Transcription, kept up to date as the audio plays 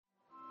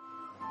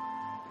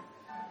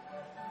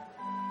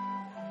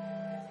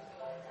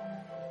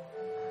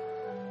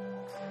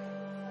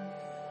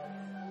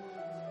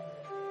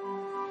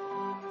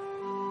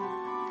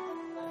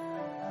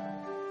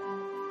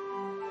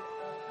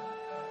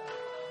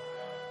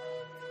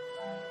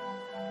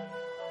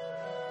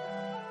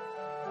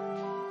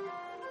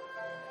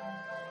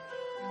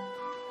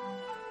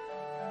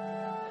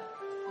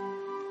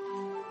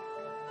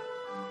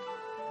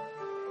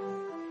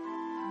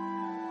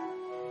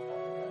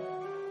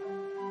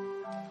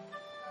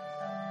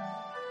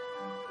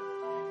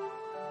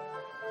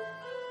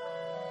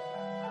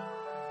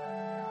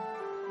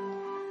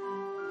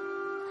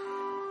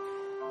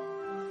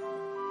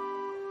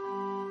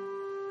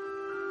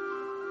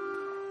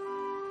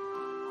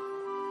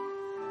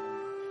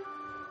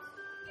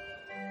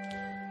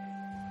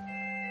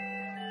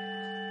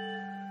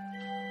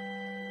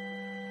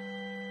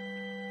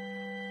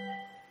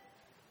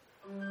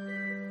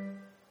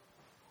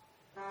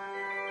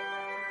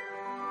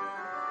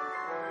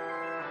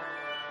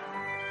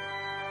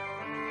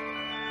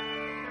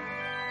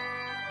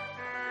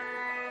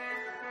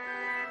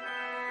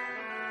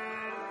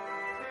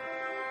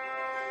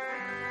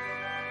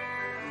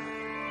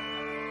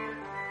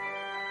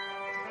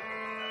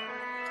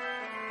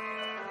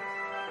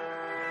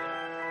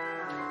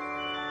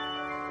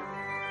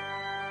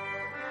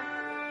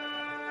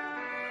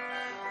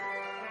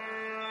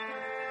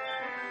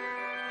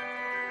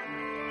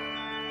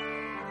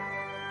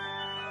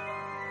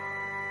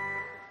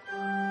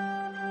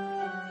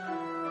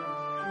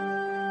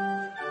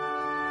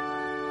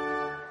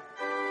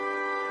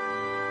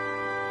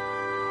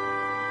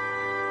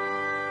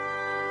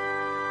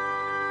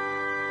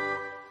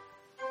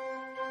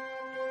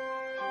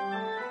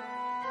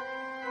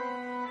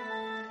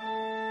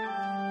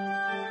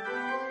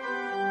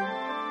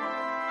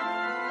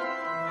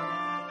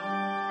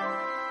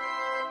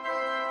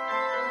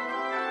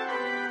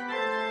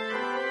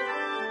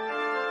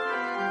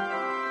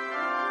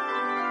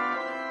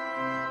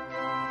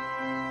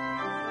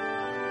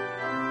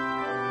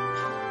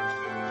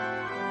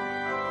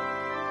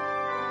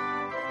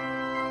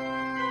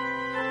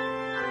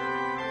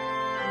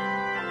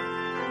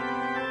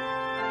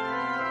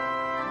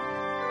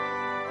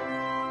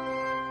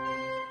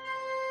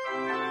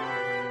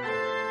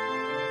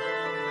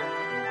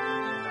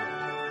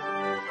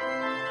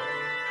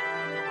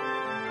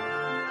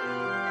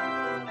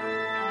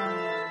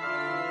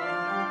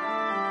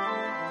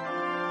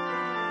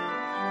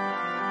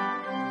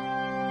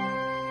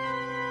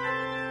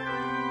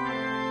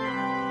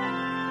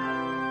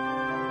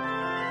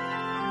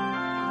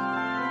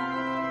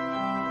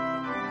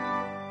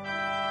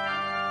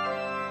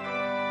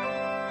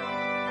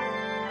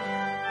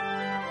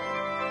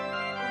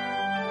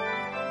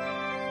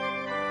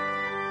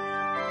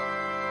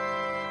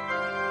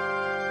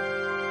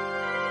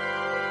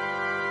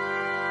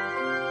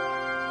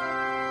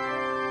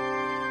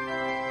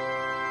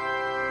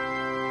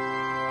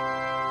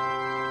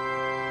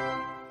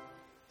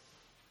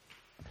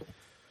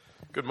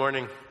Good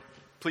morning.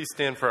 Please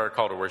stand for our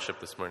call to worship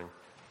this morning.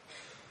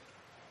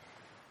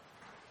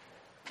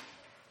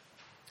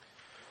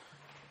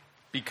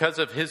 Because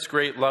of his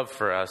great love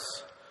for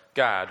us,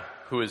 God,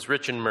 who is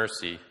rich in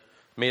mercy,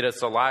 made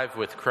us alive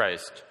with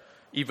Christ,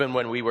 even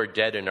when we were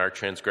dead in our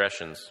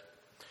transgressions.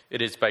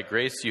 It is by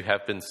grace you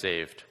have been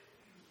saved.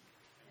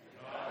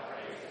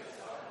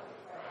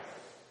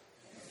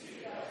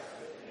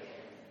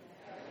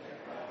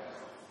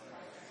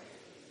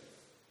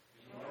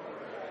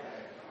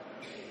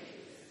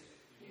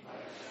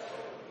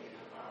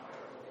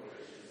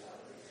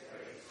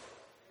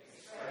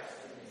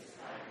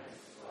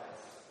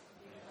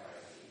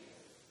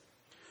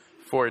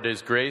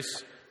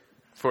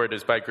 For it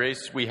is by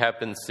grace we have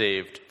been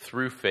saved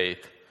through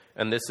faith,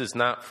 and this is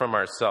not from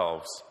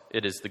ourselves,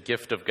 it is the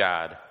gift of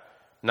God,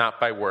 not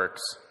by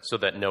works, so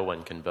that no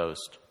one can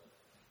boast.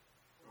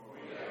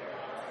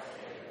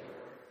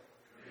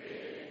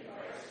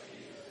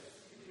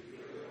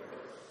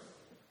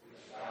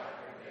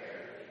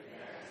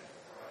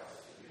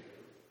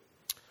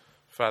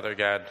 Father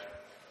God,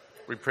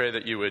 we pray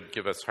that you would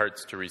give us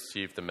hearts to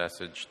receive the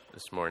message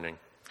this morning.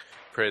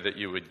 Pray that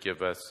you would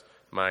give us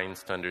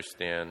minds to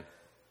understand,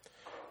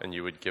 and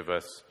you would give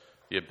us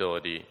the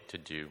ability to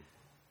do.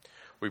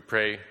 We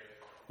pray,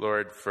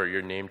 Lord, for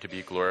your name to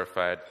be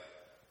glorified.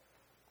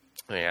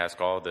 And I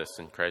ask all this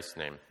in Christ's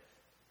name.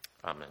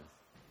 Amen.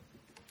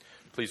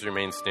 Please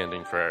remain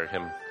standing for our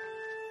hymn.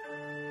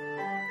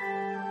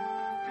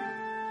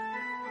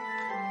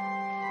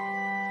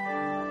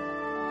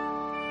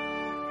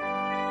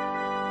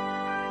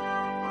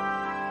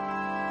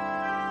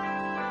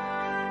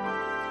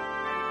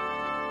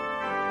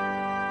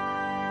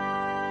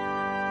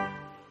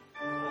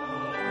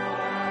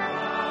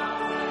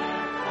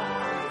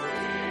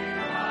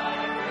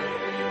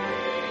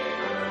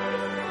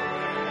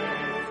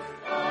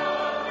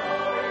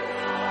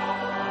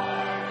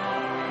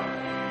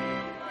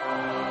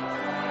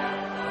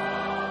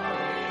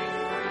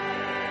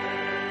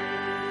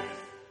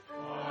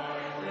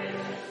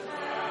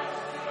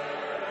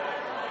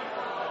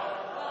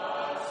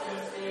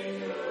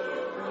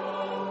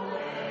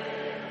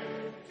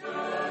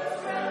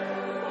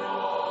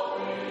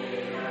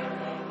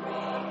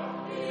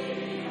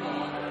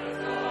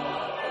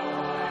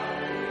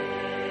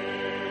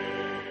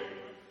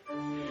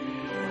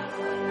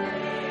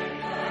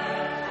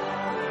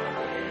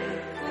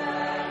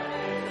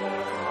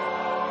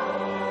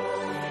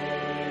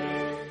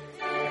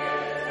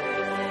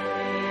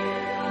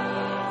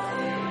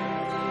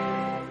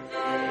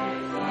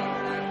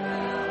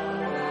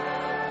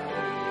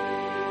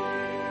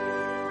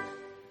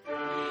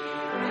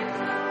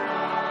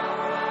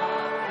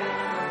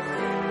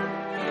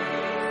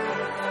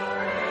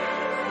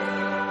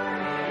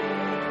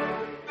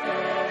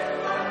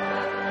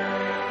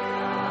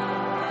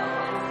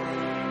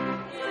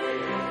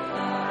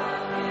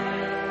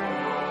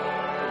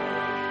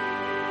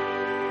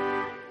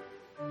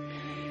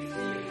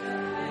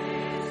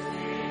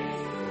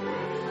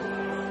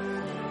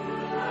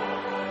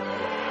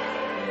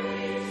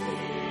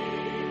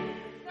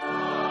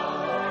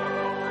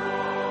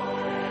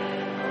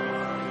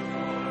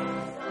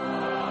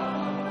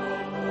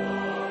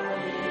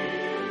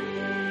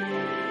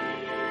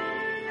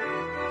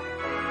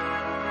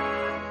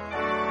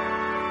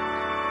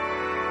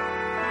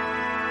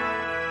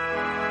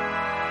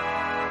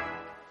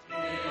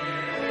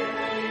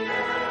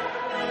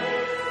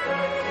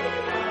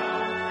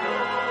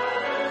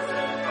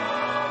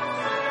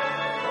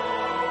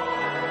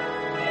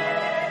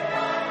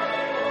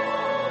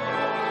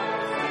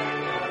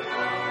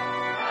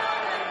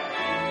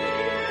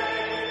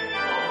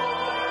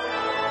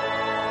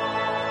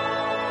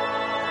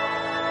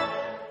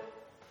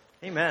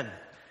 Amen.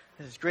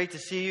 It is great to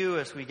see you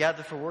as we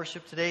gather for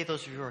worship today.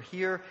 Those of you who are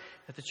here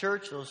at the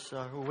church, those who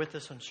are with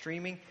us on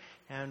streaming,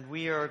 and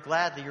we are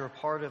glad that you're a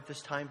part of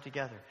this time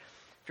together.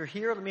 If you're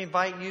here, let me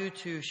invite you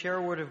to share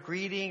a word of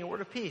greeting, a word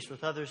of peace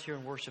with others here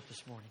in worship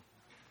this morning.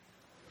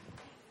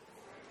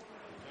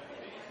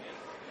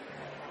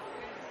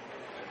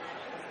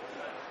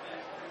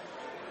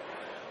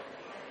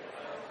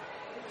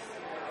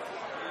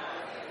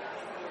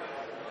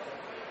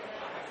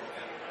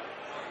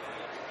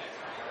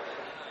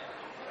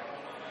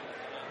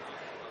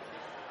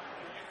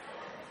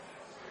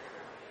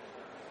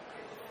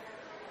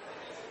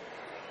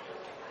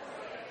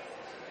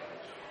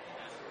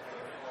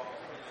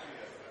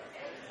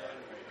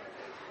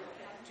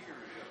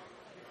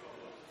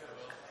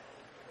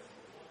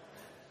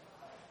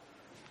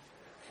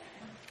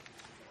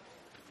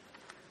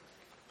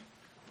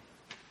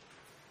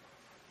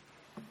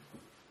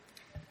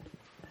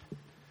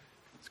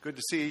 Good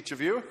to see each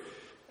of you.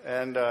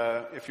 And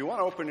if you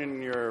want to open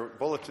in your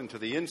bulletin to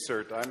the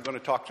insert, I'm going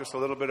to talk just a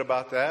little bit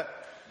about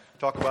that,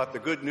 talk about the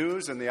good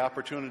news and the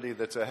opportunity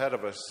that's ahead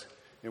of us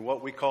in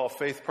what we call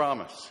faith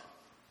promise.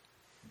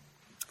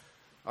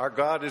 Our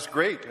God is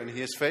great and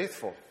he is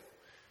faithful.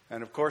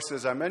 And of course,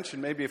 as I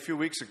mentioned maybe a few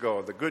weeks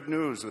ago, the good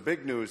news, the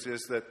big news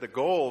is that the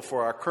goal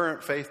for our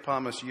current faith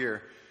promise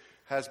year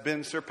has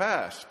been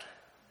surpassed.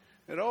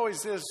 It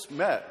always is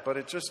met, but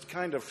it just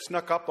kind of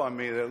snuck up on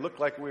me that it looked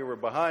like we were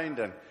behind,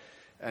 and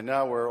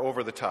now we're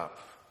over the top.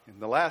 In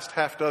the last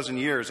half dozen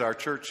years, our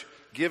church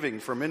giving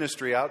for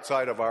ministry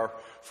outside of our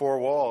four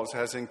walls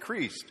has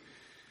increased,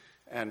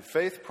 and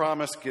Faith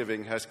Promise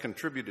giving has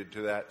contributed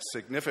to that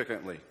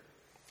significantly.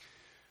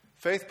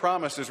 Faith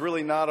Promise is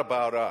really not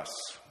about us.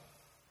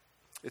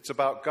 It's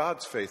about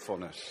God's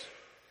faithfulness.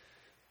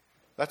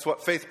 That's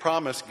what Faith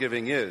Promise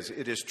giving is.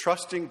 It is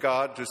trusting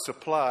God to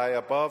supply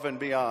above and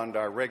beyond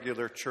our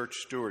regular church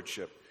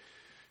stewardship.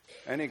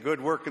 Any good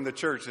work in the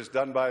church is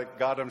done by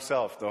God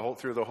Himself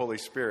through the Holy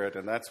Spirit,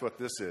 and that's what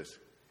this is.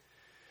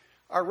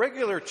 Our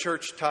regular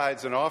church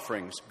tithes and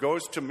offerings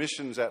goes to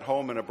missions at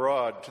home and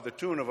abroad to the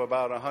tune of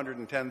about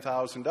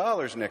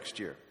 $110,000 next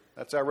year.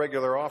 That's our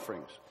regular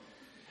offerings.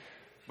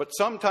 But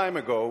some time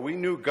ago, we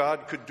knew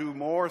God could do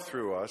more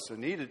through us,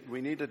 and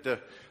we needed to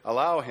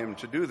allow Him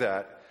to do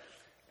that.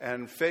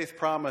 And Faith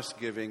Promise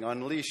giving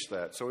unleashed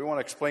that. So we want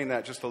to explain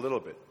that just a little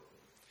bit.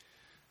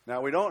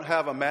 Now, we don't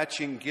have a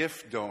matching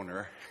gift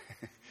donor.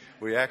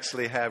 We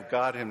actually have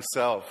God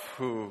Himself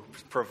who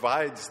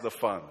provides the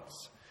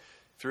funds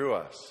through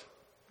us.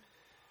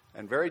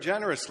 And very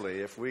generously,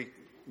 if we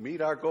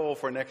meet our goal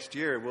for next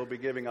year, we'll be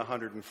giving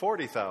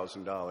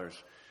 $140,000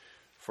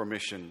 for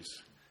missions,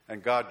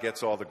 and God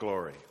gets all the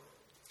glory.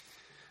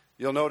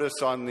 You'll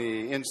notice on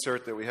the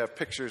insert that we have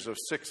pictures of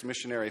 6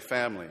 missionary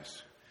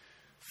families.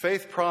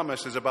 Faith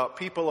Promise is about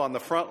people on the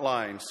front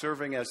line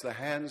serving as the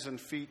hands and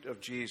feet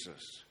of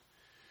Jesus.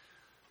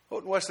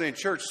 Houghton Wesleyan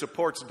Church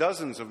supports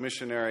dozens of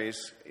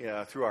missionaries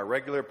through our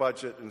regular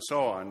budget and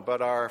so on,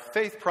 but our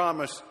Faith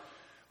Promise,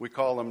 we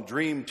call them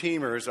Dream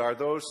Teamers, are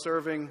those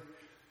serving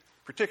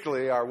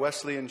particularly our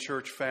Wesleyan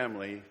Church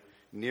family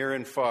near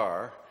and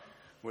far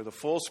with a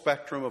full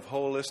spectrum of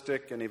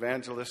holistic and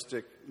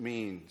evangelistic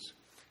means.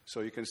 So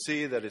you can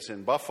see that it's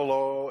in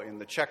Buffalo, in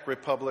the Czech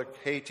Republic,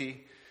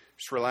 Haiti,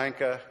 Sri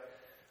Lanka,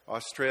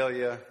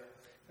 Australia,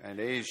 and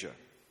Asia.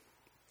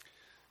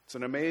 It's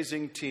an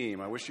amazing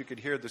team. I wish you could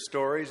hear the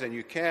stories, and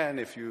you can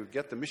if you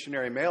get the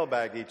missionary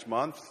mailbag each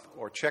month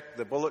or check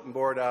the bulletin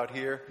board out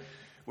here.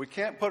 We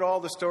can't put all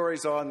the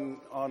stories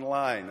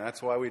online.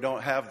 That's why we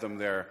don't have them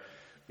there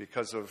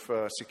because of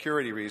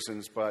security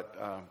reasons, but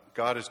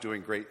God is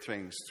doing great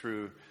things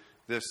through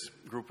this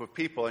group of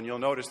people. And you'll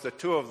notice that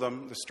 2 of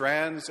them, the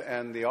Strands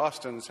and the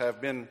Austins,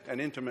 have been an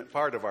intimate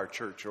part of our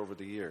church over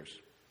the years.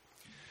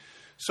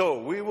 So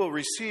we will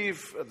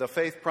receive the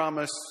Faith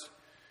Promise,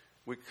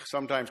 we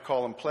sometimes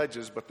call them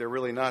pledges, but they're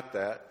really not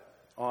that,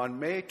 on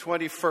May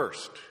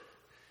 21st,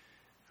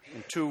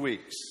 in 2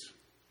 weeks.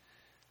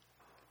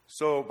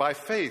 So by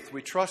faith,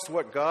 we trust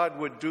what God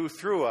would do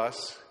through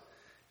us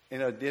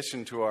in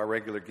addition to our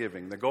regular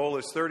giving. The goal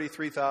is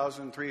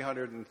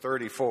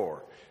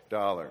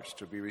 $33,334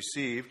 to be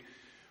received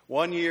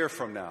 1 year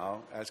from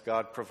now as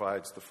God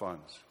provides the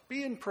funds.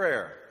 Be in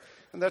prayer.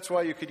 And that's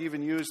why you could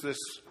even use this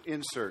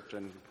insert.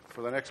 And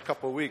for the next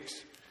couple of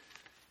weeks,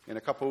 in a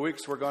couple of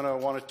weeks, we're going to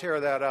want to tear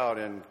that out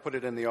and put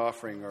it in the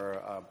offering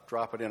or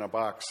drop it in a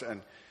box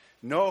and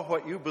know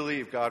what you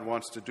believe God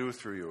wants to do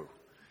through you.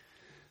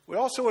 We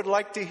also would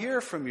like to hear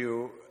from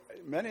you.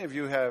 Many of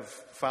you have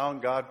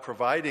found God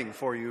providing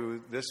for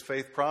you this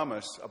Faith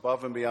Promise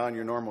above and beyond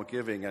your normal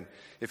giving. And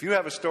if you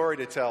have a story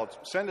to tell,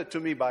 send it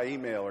to me by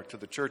email or to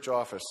the church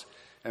office,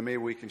 and maybe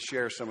we can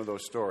share some of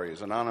those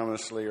stories,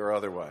 anonymously or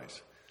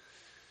otherwise.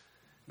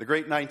 The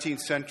great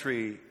 19th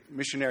century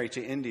missionary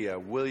to India,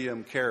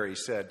 William Carey,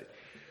 said,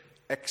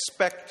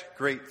 "Expect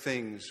great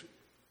things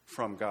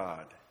from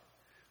God.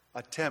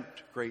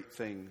 Attempt great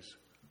things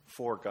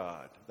for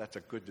God." That's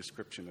a good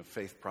description of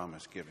Faith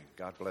Promise giving.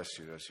 God bless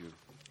you as you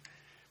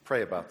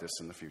pray about this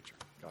in the future.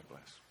 God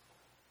bless.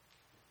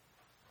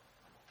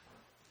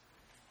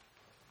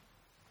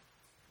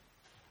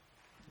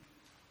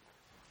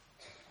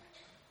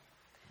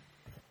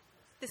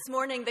 This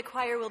morning, the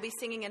choir will be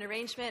singing an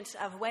arrangement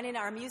of "When in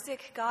Our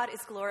Music, God is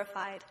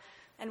Glorified."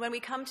 And when we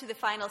come to the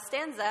final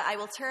stanza, I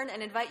will turn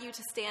and invite you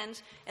to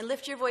stand and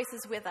lift your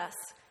voices with us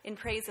in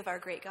praise of our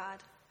great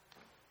God.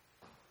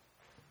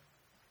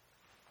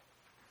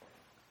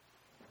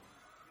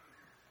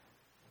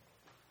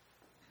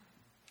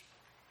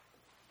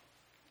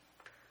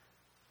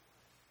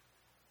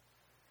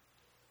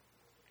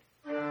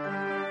 Through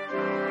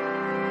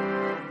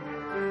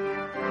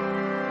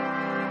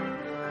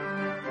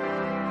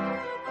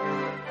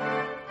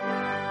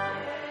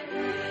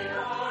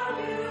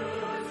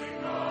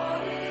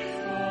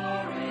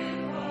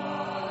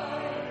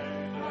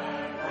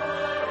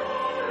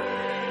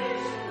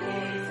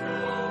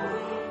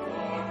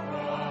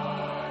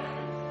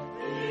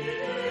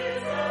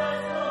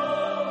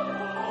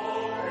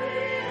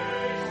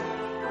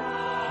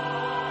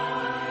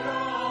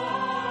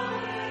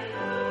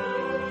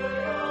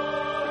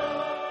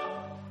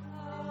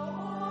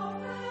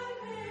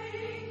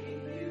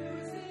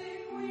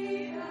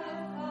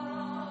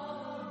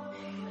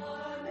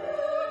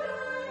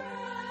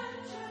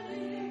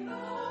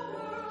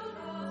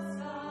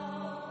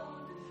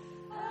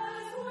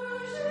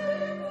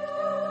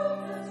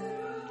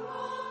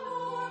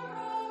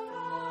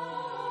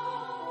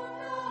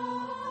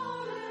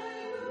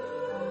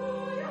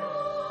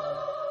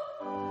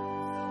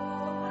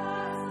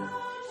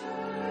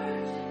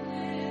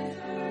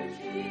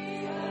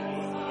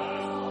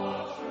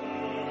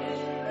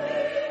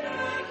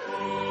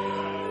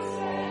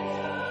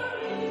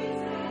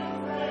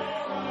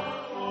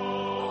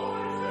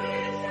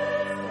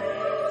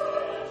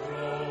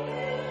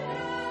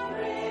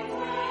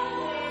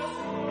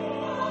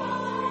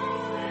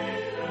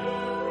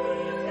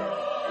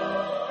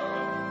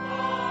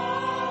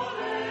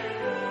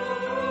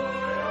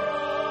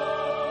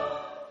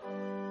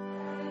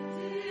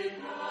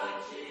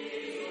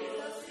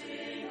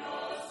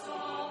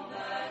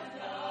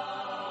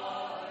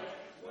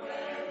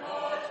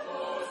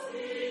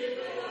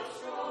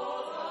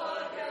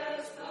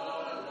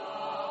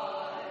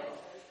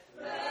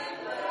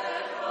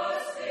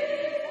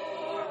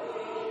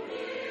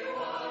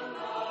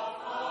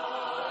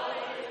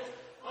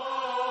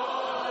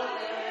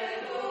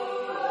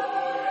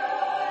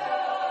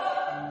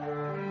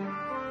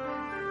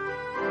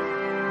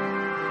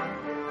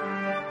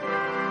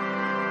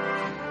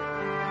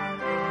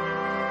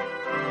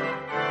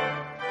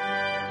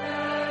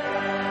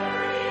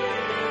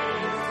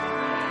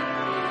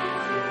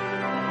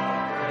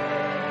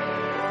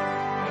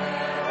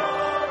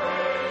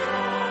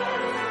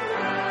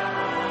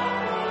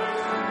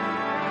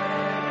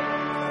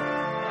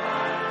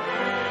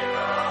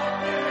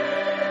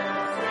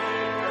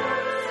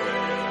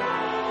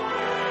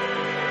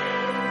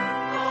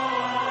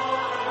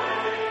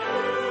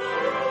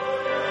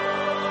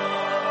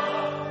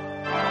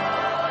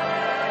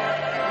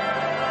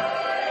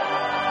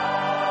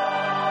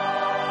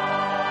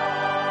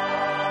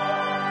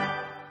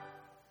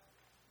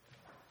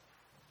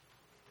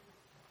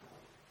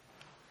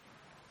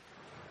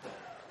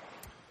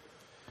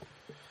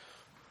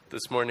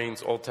This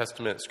morning's Old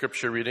Testament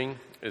scripture reading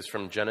is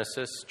from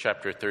Genesis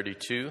chapter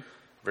 32,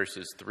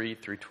 verses 3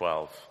 through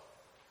 12.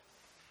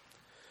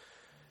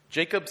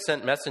 Jacob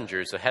sent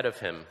messengers ahead of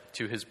him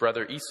to his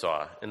brother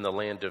Esau in the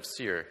land of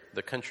Seir,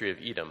 the country of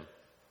Edom.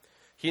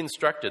 He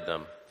instructed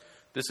them,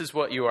 "This is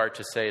what you are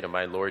to say to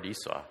my lord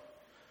Esau.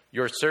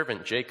 Your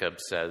servant Jacob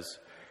says,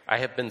 I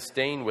have been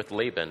staying with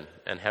Laban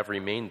and have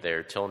remained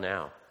there till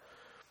now.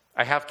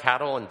 I have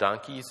cattle and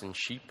donkeys and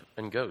sheep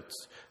and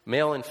goats,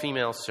 male and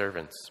female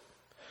servants.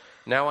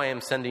 Now I am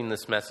sending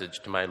this message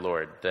to my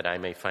lord that I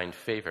may find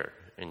favor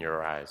in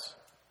your eyes."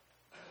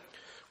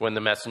 When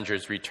the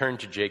messengers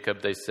returned to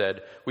Jacob, they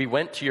said, "We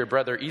went to your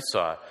brother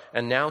Esau,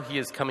 and now he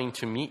is coming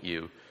to meet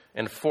you,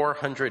 and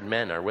 400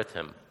 men are with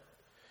him."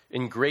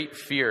 In great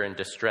fear and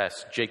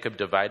distress, Jacob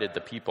divided the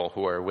people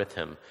who are with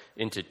him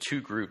into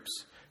two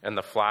groups, and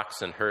the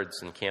flocks and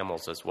herds and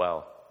camels as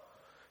well.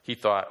 He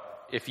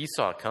thought, if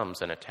Esau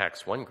comes and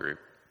attacks one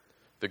group,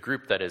 the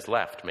group that is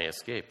left may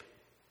escape.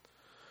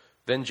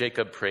 Then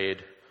Jacob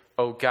prayed,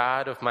 "O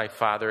God of my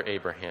father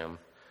Abraham,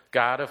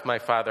 God of my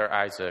father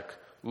Isaac,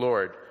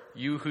 Lord,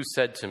 you who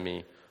said to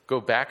me,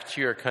 'Go back to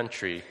your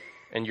country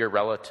and your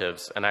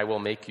relatives, and I will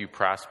make you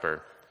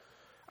prosper.'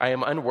 I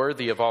am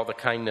unworthy of all the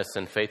kindness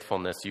and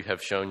faithfulness you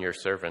have shown your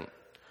servant.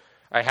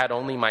 I had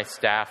only my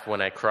staff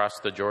when I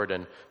crossed the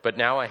Jordan, but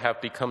now I have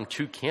become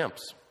two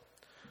camps.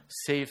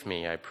 Save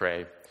me, I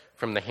pray,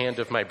 from the hand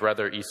of my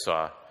brother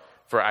Esau,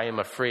 for I am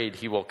afraid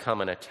he will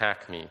come and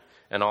attack me,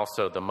 and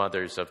also the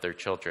mothers of their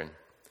children.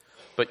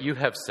 But you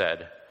have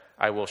said,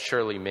 'I will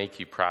surely make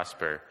you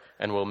prosper,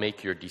 and will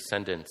make your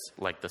descendants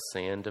like the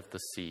sand of the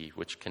sea,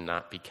 which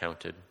cannot be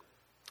counted.'"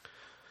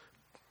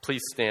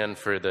 Please stand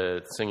for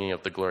the singing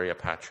of the Gloria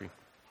Patri.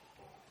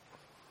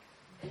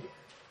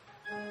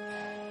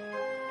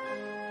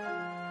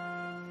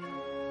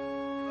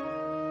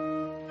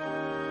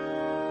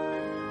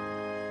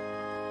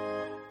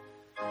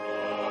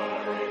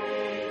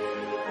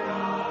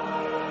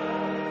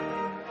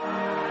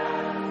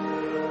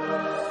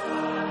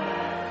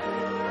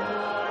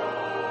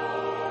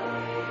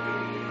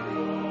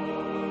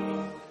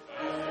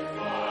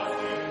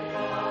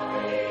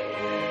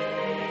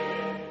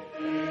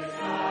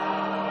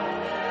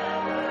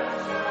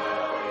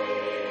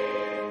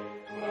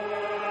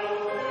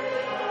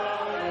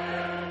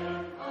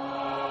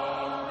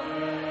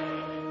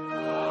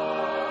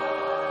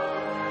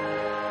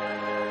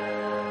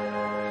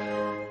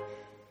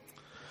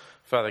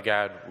 Father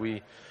God,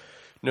 we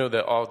know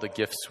that all the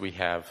gifts we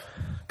have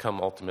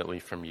come ultimately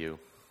from you,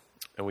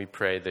 and we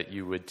pray that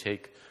you would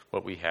take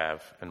what we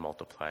have and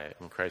multiply it.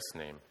 In Christ's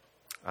name,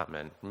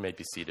 amen. You may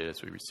be seated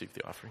as we receive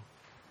the offering.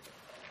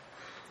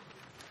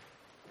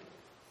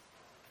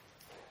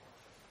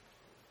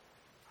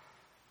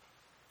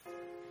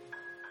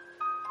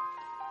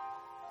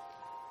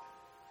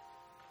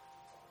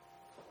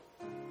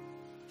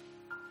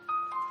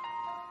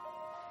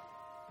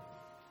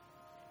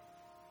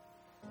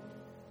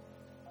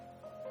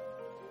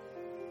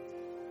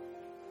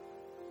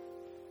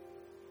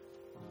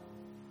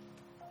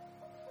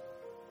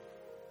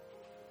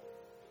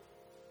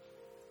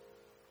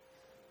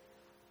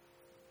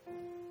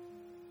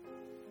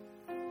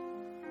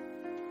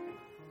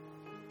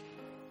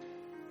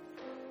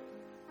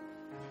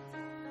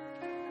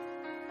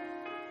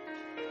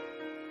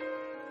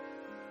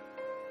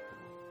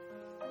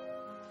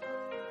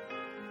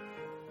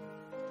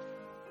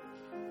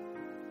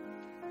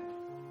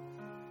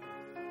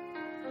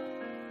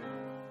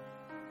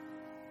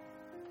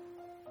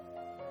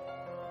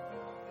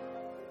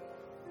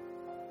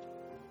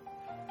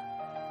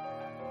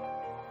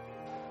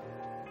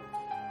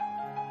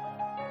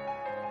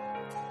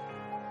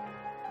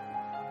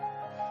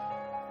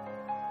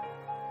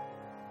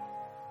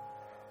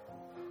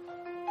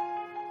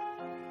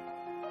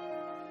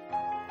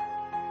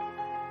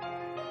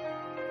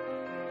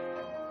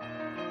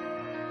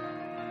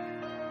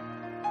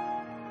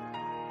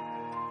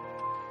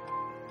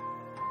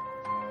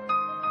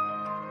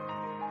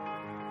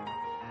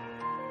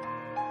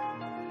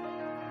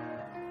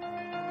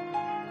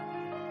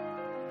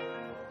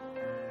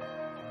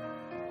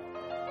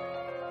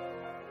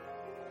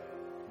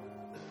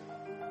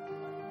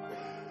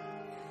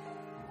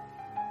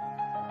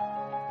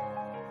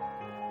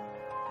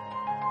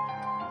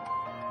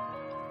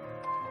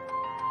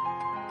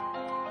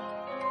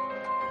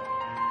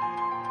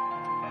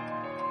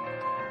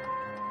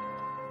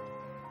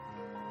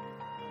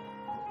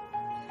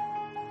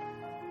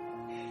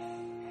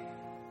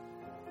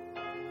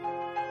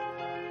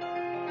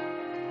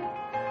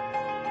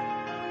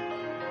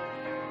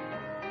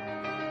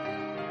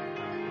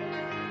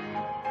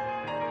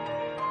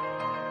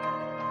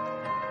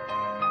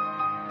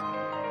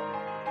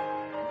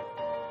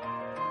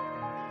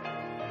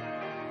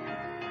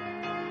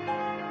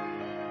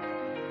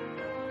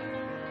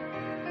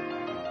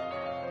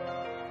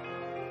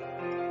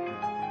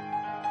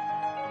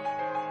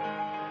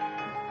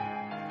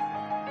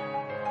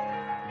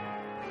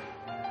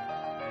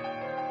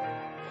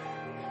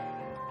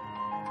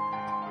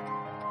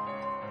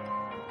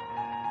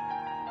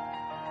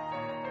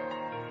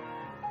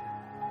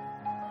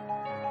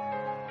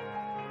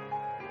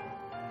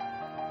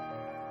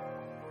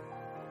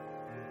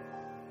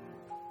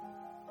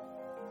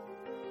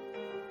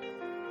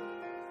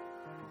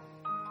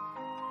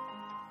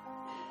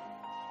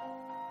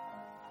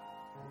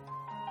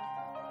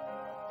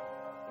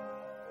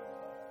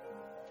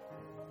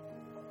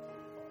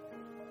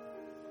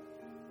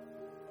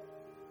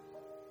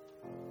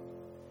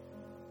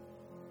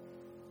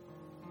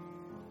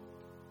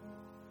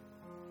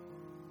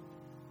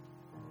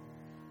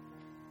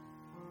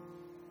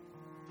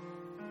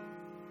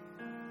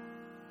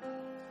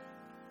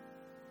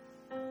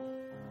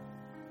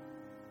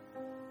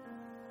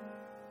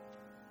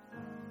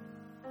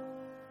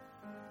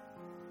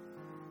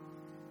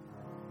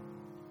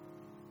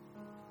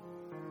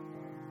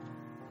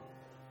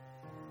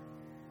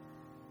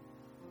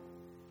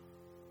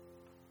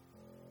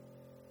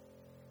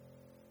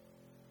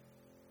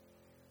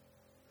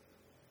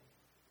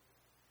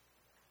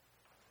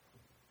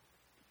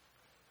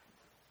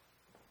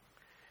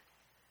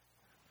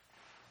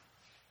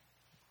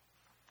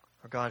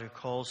 God who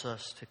calls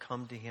us to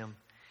come to him,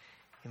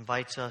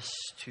 invites us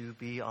to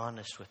be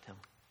honest with him.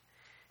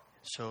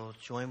 So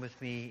join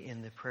with me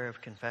in the prayer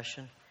of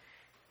confession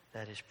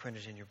that is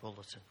printed in your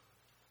bulletin.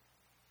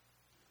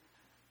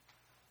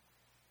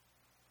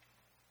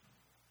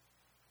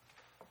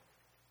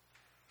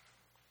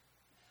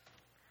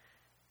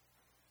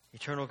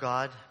 Eternal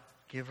God,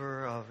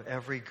 giver of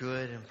every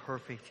good and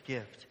perfect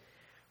gift,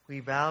 we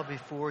bow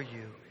before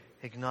you,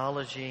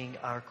 acknowledging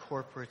our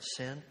corporate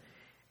sin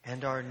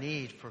and our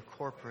need for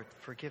corporate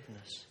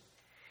forgiveness.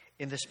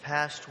 In this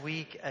past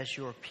week, as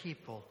your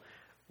people,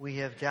 we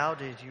have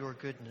doubted your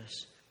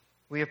goodness.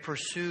 We have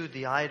pursued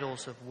the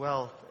idols of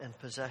wealth and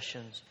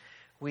possessions.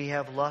 We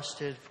have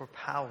lusted for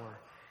power.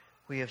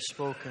 We have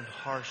spoken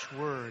harsh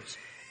words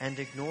and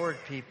ignored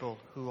people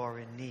who are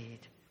in need.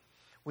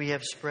 We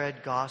have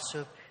spread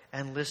gossip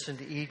and listened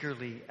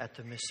eagerly at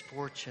the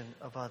misfortune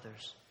of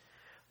others.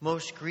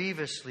 Most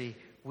grievously,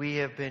 we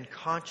have been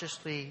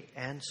consciously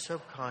and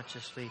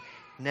subconsciously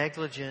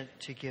negligent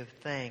to give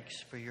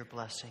thanks for your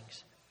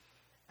blessings.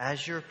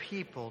 As your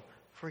people,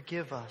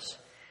 forgive us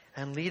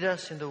and lead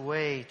us in the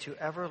way to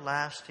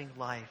everlasting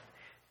life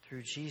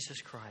through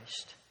Jesus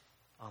Christ.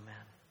 Amen.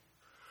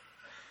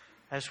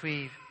 As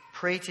we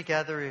pray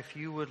together, if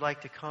you would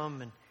like to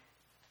come and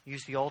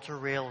use the altar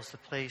rail as the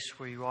place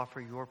where you offer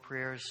your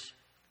prayers,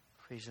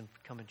 please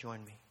come and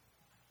join me.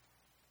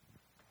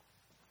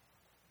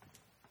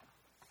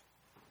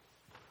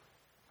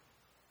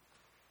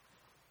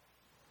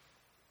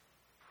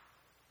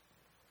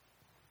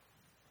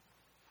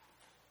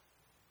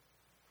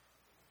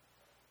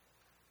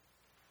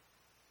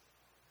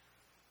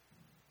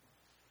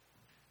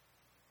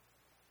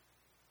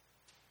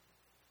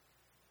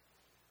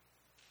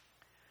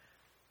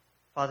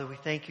 Father, we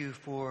thank you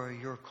for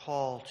your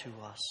call to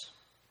us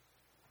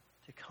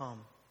to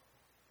come.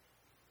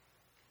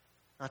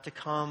 Not to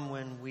come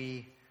when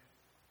we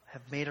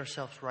have made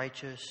ourselves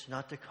righteous,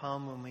 not to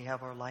come when we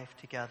have our life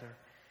together,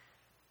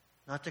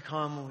 not to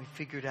come when we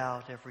figured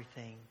out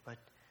everything, but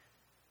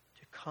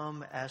to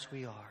come as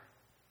we are,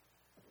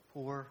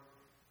 poor,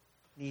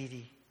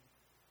 needy,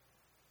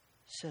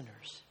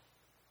 sinners.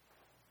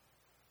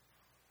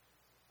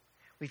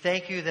 We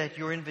thank you that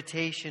your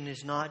invitation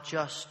is not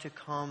just to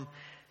come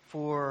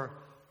for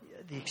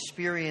the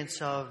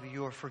experience of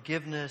your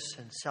forgiveness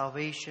and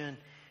salvation,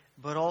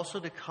 but also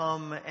to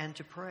come and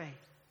to pray.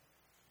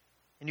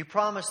 And you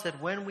promise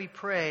that when we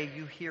pray,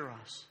 you hear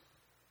us.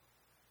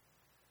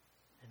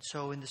 And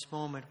so in this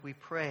moment, we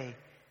pray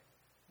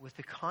with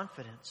the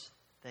confidence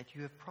that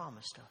you have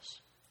promised us.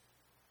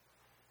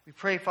 We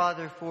pray,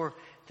 Father, for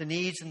the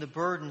needs and the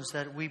burdens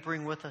that we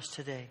bring with us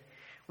today.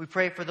 We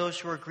pray for those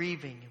who are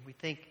grieving, and we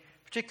think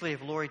particularly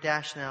of Lori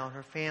Dashnow and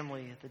her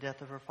family at the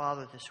death of her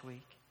father this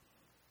week.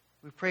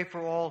 We pray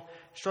for all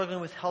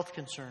struggling with health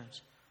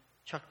concerns.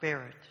 Chuck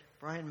Barrett,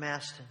 Brian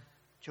Maston,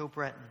 Joe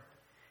Breton,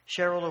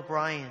 Cheryl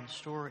O'Brien,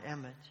 Storer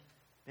Emmett,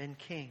 Ben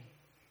King,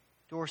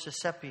 Doris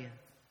Esepian,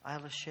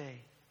 Isla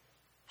Shea,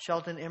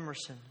 Sheldon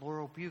Emerson,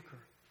 Laurel Bucher,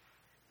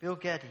 Bill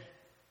Getty,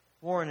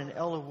 Warren and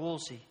Ella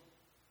Woolsey,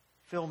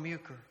 Phil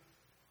Muker,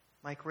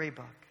 Mike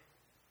Raybuck,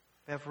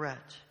 Bev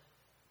Rett,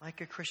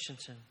 Micah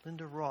Christensen,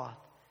 Linda Roth,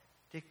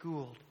 Dick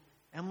Gould,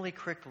 Emily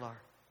Cricklar,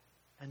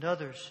 and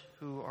others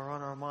who are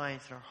on our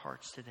minds and our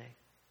hearts today.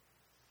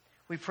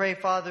 We pray,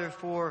 Father,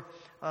 for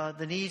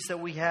the needs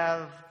that we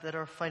have that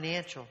are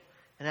financial,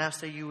 and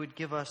ask that you would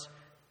give us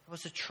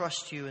to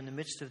trust you in the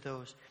midst of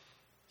those.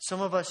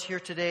 Some of us here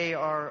today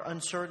are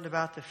uncertain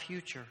about the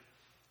future.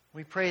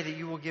 We pray that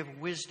you will give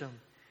wisdom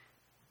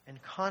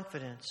and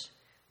confidence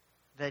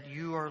that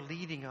you are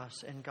leading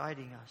us and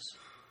guiding us.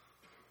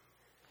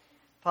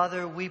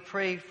 Father, we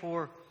pray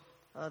for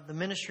the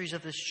ministries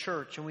of this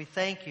church, and we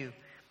thank you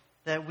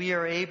that we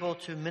are able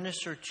to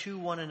minister to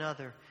one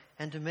another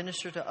and to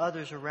minister to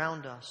others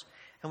around us.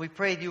 And we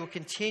pray that you will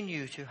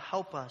continue to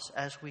help us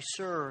as we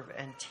serve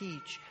and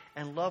teach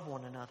and love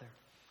one another.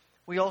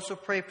 We also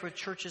pray for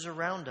churches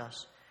around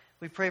us.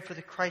 We pray for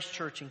the Christ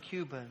Church in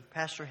Cuba and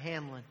Pastor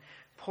Hamlin.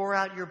 Pour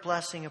out your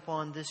blessing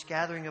upon this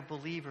gathering of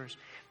believers,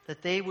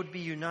 that they would be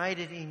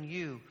united in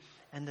you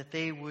and that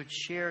they would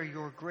share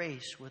your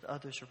grace with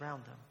others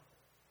around them.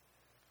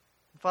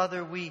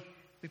 Father, we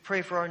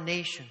pray for our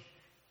nation.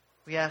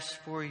 We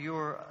ask for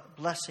your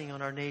blessing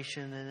on our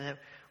nation and that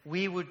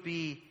we would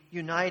be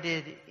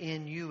united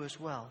in you as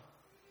well.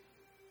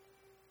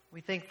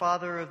 We think,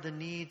 Father, of the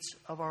needs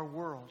of our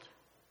world.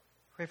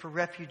 Pray for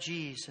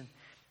refugees and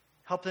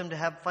help them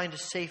to find a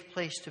safe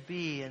place to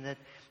be, and that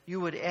you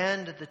would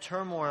end the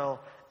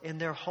turmoil in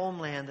their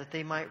homeland, that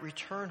they might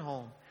return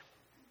home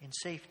in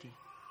safety.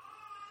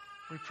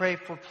 We pray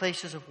for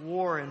places of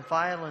war and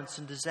violence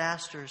and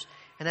disasters,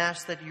 and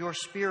ask that your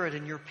Spirit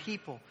and your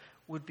people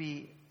would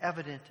be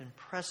evident and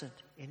present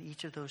in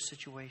each of those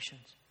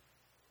situations.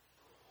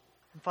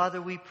 And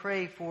Father, we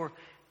pray for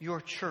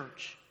your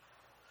church.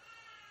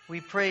 We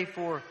pray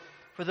for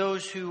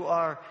those who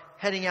are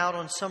heading out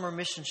on summer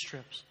mission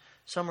trips.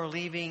 Some are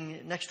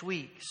leaving next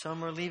week.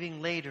 Some are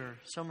leaving later.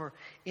 Some are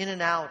in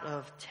and out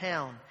of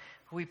town.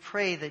 We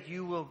pray that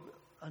you will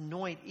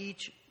anoint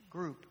each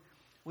group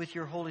with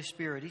your Holy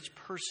Spirit, each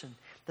person,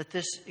 that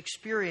this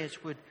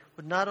experience would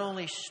not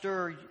only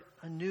stir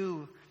a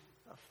new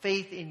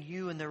faith in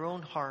you in their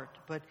own heart,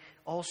 but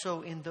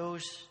also in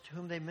those to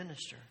whom they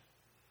minister.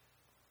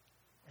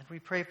 And we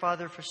pray,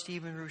 Father, for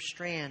Steve and Ruth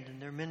Strand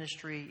and their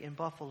ministry in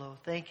Buffalo.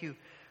 Thank you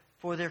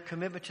for their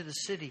commitment to the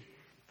city,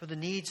 for the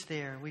needs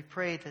there. We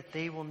pray that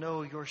they will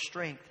know your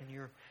strength and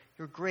your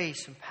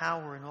grace and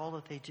power in all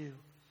that they do.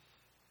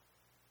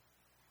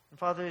 And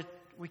Father,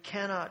 we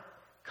cannot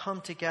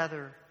come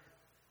together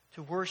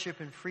to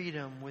worship in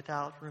freedom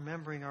without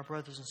remembering our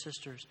brothers and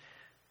sisters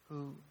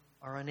who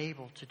are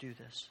unable to do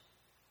this.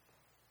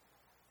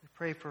 We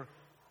pray for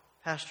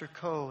Pastor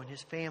Ko and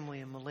his family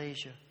in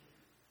Malaysia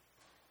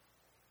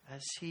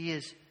as he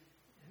is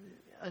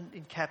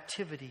in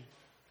captivity.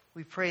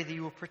 We pray that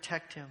you will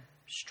protect him,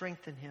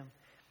 strengthen him,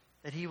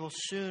 that he will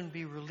soon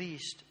be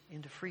released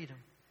into freedom.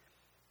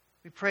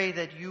 We pray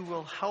that you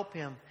will help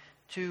him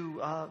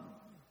to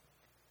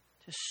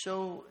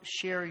so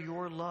share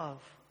your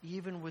love,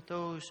 even with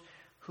those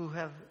who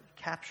have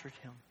captured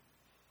him,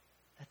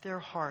 that their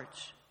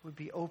hearts would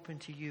be open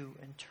to you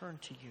and turn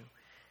to you.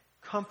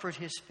 Comfort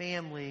his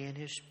family and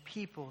his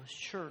people, his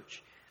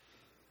church.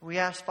 We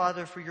ask,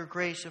 Father, for your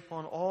grace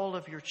upon all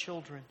of your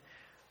children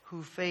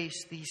who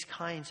face these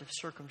kinds of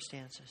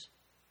circumstances.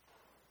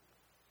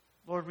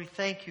 Lord, we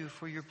thank you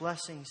for your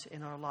blessings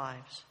in our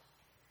lives.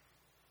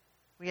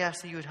 We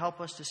ask that you would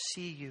help us to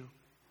see you.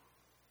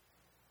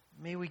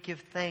 May we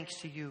give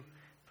thanks to you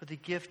for the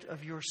gift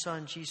of your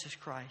Son, Jesus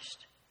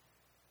Christ,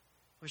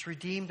 who has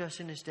redeemed us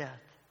in his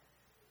death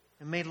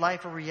and made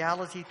life a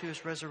reality through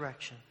his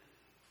resurrection.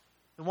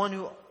 The one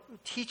who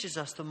teaches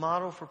us the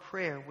model for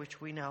prayer,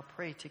 which we now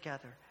pray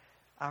together.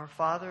 Our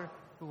Father,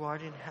 who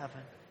art in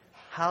heaven,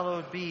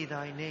 hallowed be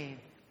thy name.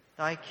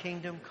 Thy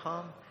kingdom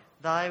come,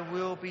 thy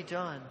will be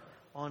done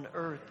on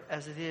earth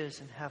as it is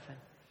in heaven.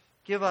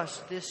 Give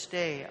us this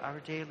day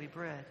our daily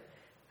bread,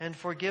 and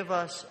forgive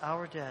us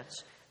our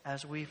debts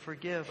as we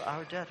forgive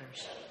our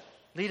debtors.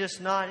 Lead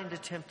us not into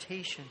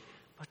temptation,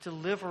 but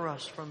deliver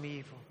us from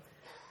evil.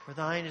 For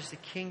thine is the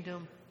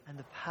kingdom and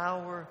the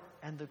power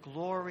and the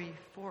glory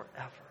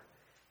forever.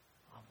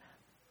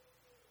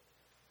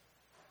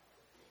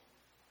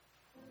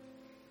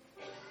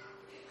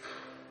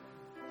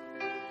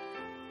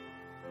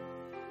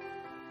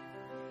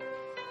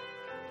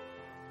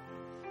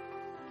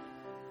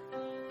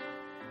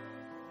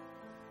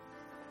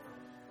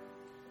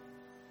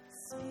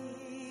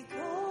 Speak,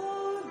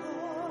 O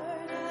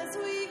Lord, as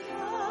we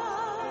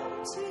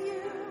come to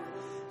you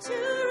to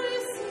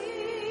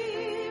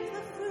receive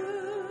the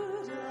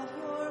fruit of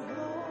your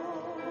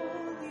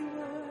holy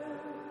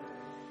word.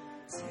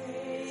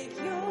 Take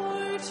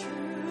your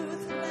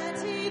truth,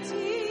 plenty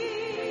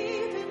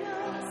deep in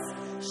us,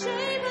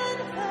 shape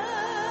and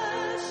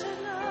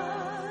fashion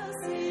us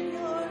in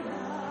your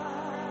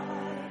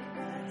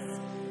likeness,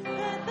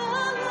 that the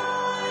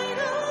light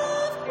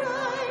of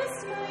Christ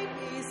might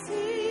be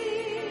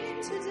seen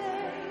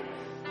today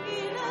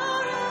in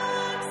our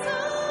acts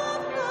of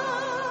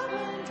love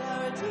and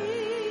our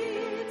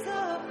deeds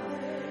of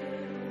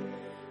praise.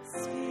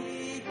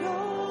 Speak, O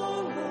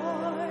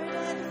Lord,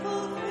 and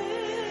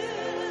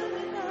fulfill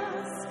in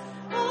us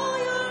all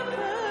your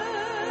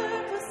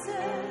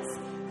purposes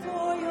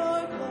for your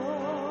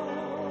glory.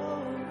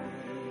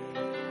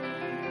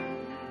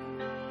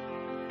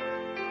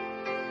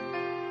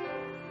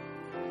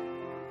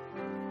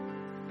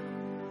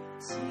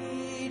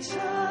 Teach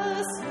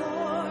us,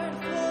 Lord,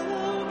 full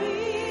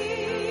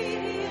obedience,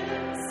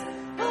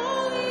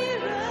 holy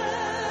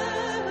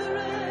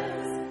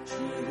reverence,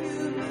 true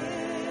humility.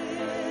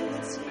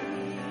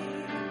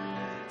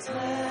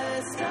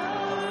 Test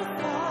our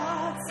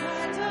thoughts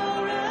and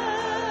our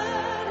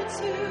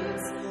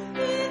attitudes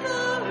in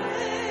the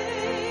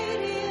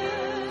radiance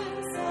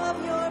of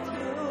your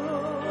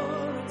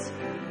purity.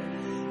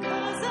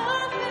 Cause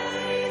our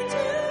faith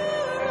to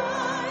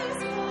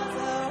rise, cause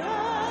our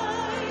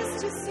eyes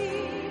to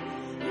see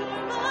your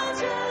majesty.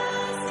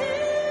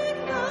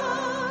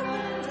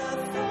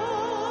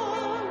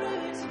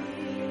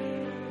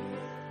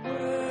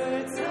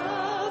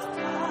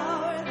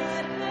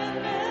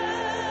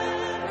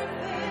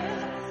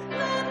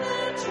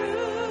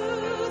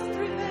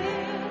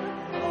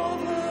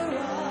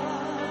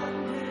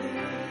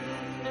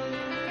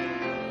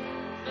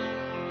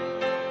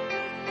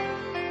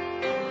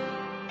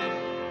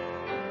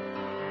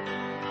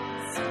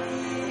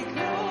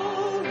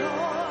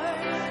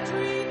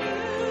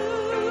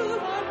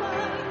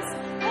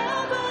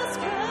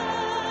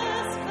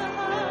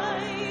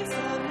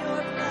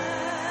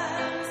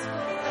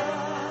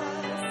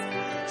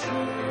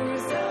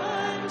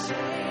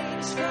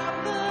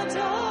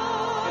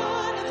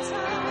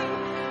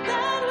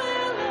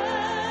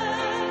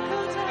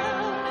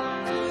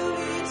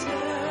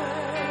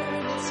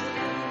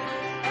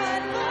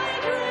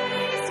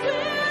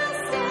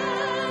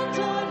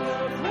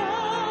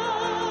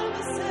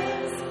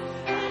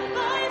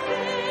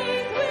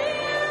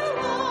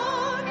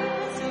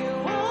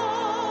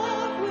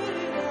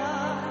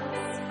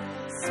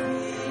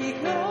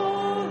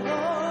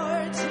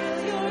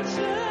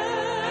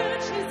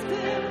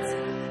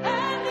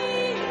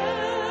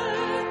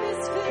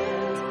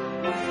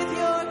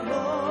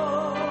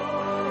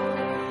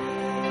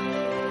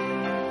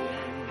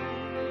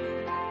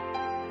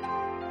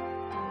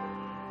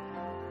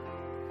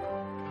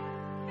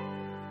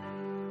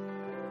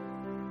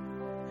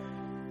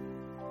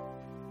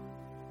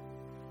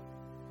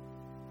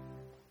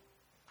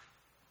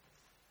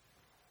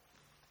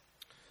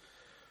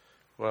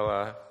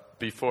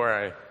 Before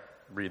I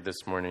read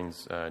this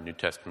morning's New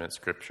Testament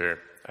scripture,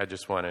 I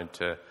just wanted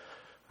to,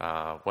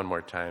 one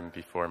more time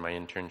before my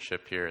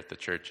internship here at the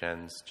church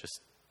ends, just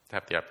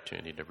have the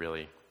opportunity to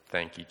really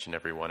thank each and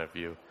every one of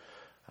you.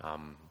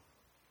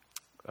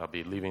 I'll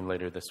be leaving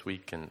later this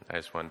week, and I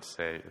just wanted to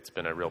say it's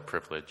been a real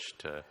privilege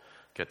to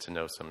get to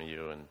know some of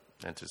you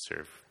and to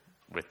serve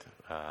with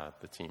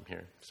the team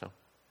here. So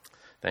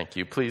thank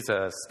you. Please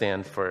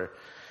stand for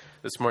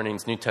this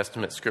morning's New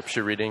Testament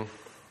scripture reading.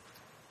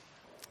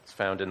 It's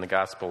found in the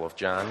Gospel of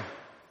John,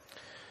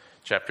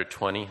 chapter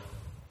 20,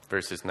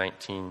 verses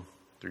 19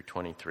 through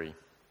 23.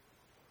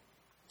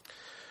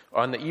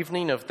 On the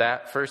evening of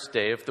that first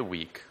day of the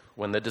week,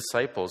 when the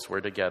disciples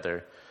were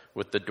together,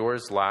 with the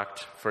doors locked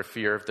for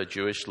fear of the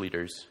Jewish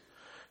leaders,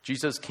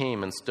 Jesus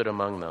came and stood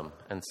among them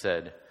and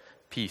said,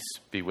 "Peace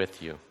be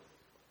with you."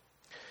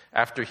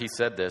 After he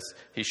said this,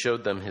 he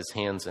showed them his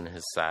hands and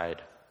his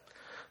side.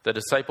 The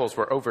disciples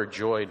were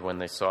overjoyed when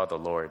they saw the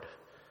Lord.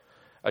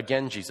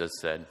 Again, Jesus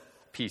said,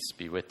 "Peace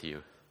be with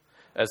you.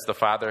 As the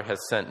Father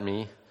has sent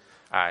me,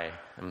 I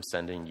am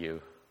sending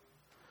you."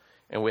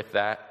 And with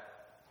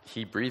that,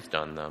 he breathed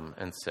on them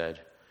and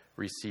said,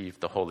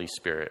 "Receive the Holy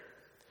Spirit.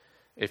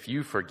 If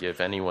you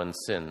forgive anyone's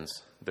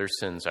sins, their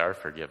sins are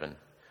forgiven.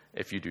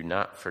 If you do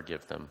not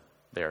forgive them,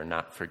 they are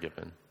not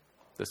forgiven."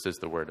 This is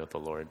the word of the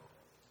Lord.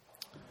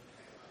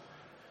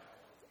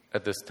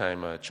 At this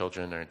time,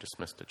 children are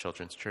dismissed to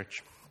Children's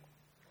Church.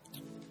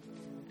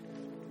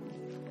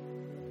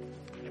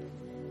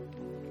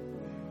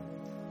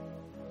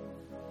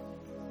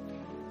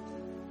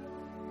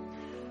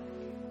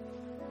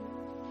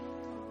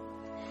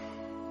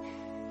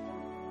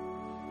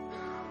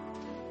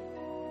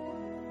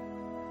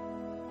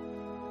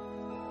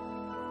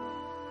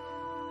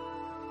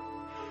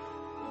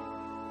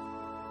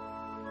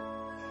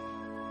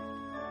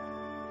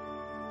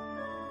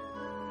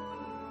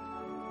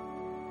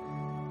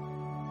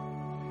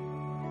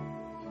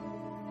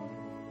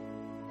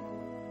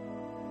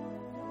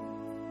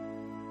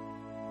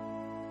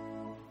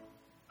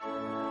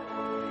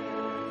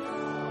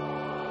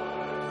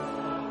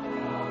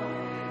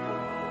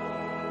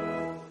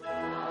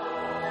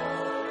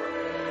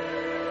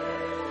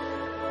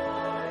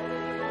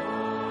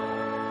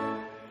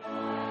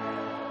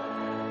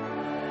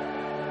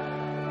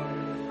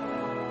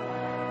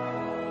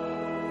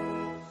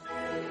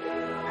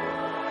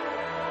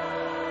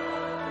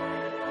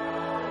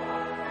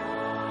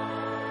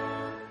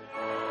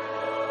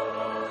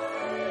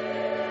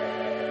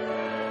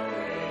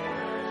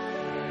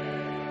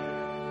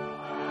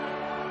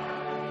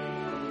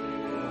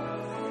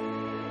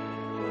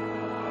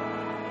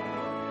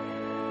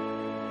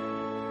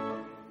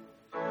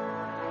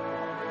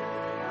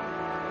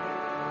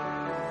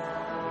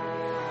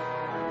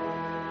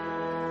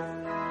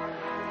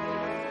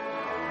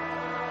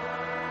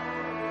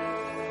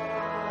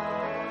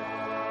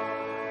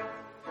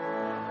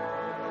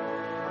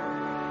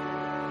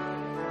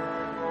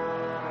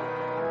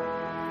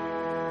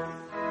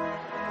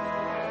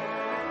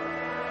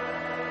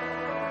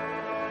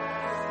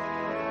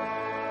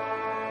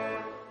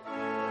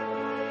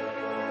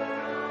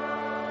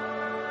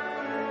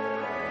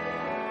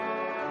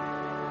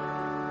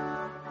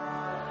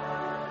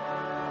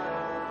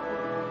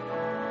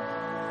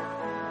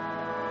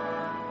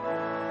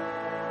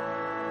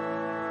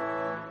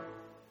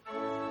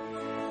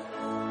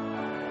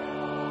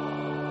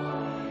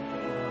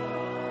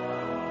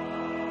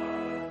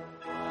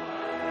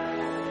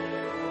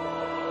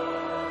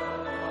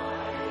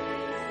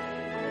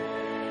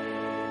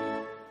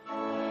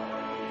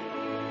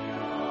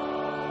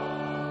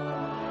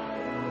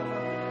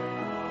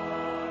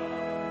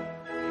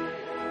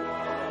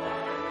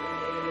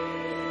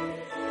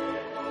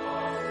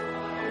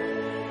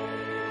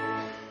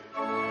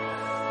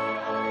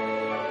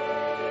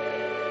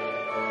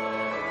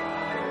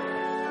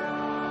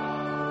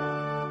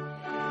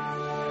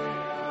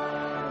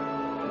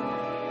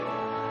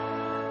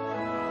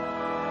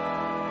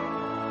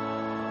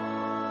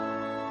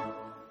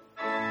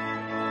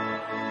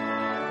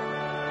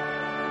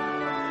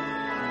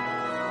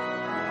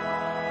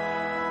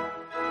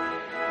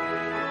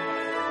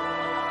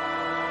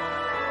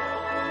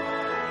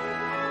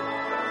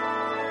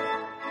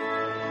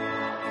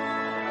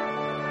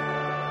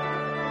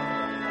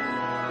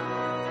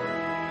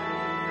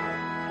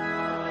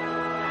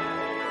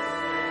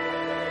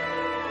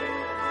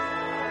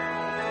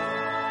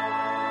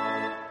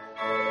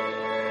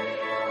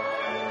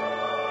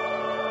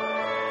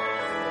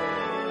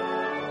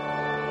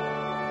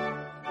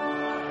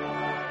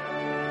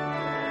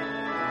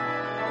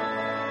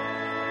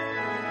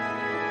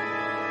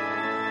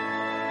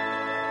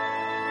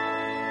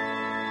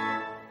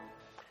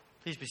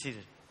 Please be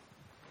seated.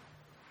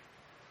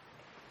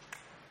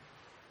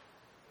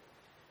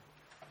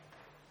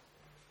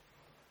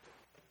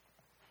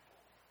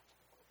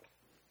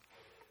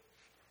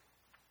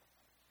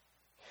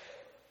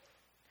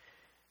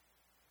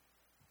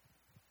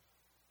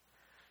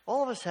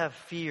 All of us have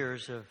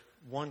fears of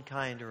one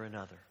kind or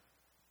another.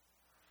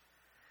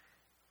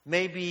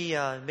 Maybe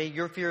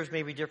your fears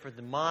may be different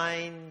than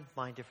mine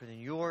different than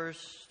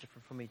yours,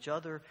 different from each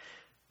other,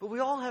 but we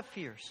all have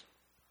fears.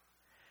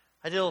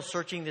 I did a little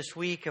searching this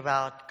week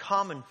about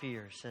common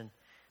fears, and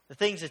the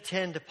things that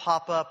tend to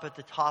pop up at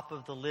the top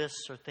of the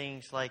list are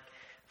things like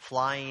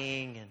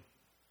flying and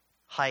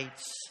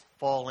heights,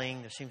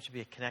 falling. There seems to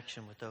be a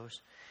connection with those.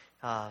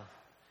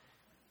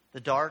 The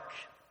dark,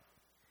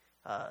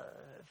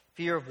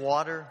 fear of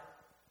water.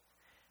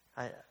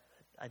 I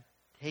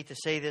hate to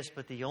say this,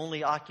 but the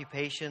only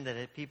occupation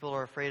that people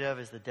are afraid of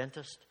is the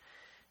dentist,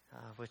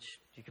 which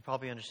you could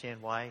probably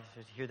understand why.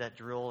 You hear that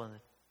drill and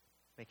it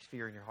makes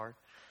fear in your heart.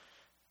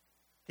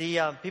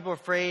 The people are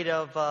afraid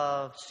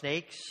of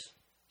snakes,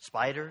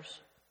 spiders,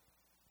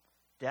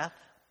 death.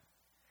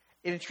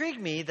 It intrigued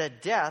me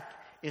that death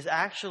is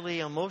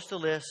actually on most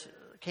of the lists,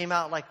 came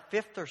out like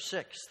 5th or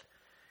 6th.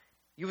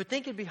 You would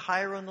think it'd be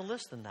higher on the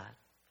list than that.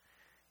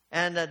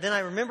 And then I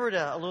remembered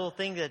a little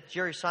thing that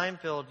Jerry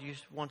Seinfeld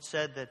once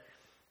said, that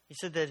he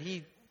said that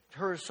he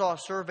saw a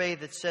survey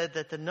that said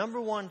that the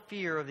number one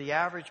fear of the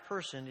average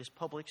person is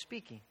public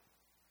speaking.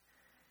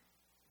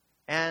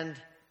 And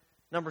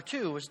number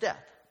 2 was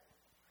death.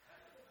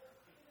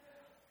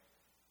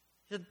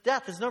 He said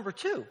death is number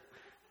 2.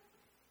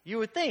 You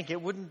would think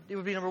it would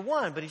be number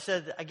 1, but he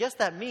said, I guess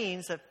that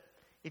means that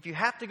if you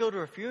have to go to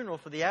a funeral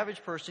for the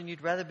average person,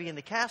 you'd rather be in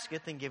the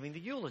casket than giving the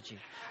eulogy.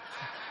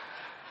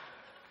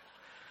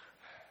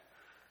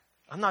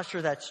 I'm not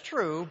sure that's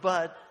true,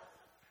 but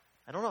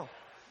I don't know.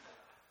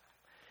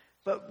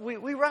 But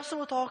we wrestle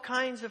with all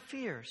kinds of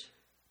fears.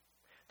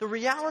 The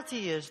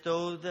reality is,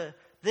 though, that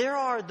there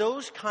are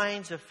those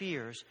kinds of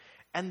fears,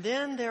 and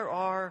then there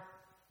are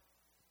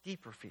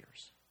deeper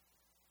fears.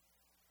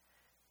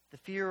 The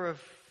fear of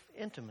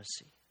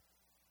intimacy,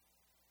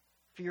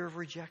 fear of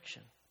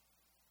rejection,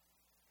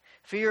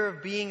 fear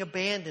of being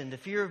abandoned, the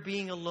fear of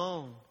being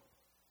alone,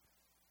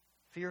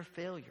 fear of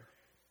failure.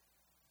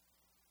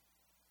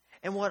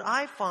 And what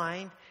I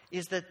find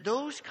is that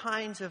those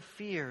kinds of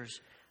fears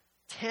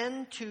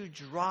tend to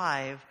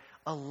drive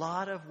a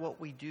lot of what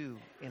we do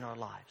in our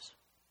lives.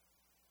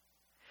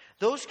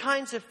 Those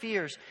kinds of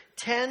fears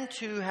tend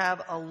to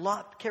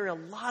carry a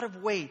lot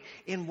of weight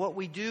in what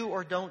we do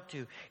or don't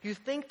do. You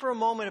think for a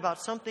moment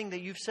about something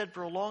that you've said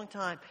for a long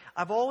time,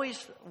 I've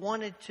always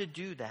wanted to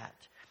do that.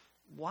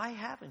 Why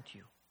haven't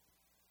you?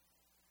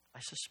 I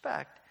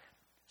suspect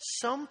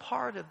some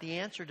part of the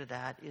answer to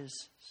that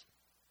is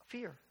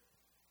fear.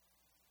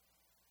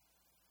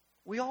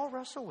 We all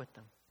wrestle with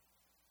them.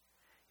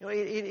 You know,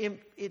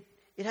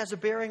 it has a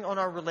bearing on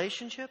our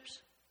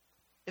relationships.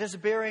 It has a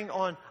bearing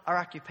on our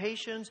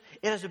occupations.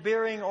 It has a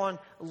bearing on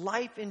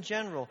life in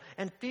general.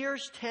 And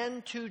fears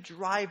tend to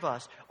drive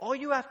us. All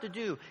you have to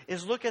do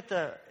is look at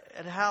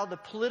how the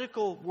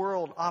political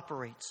world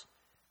operates.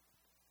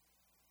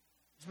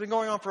 It's been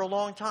going on for a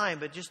long time,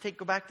 but just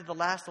go back to the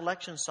last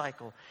election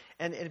cycle.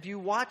 And if you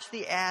watch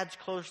the ads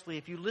closely,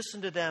 if you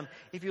listen to them,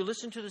 if you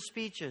listen to the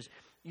speeches,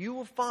 you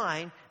will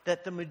find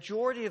that the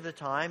majority of the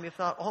time, if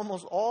not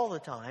almost all the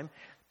time,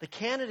 the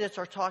candidates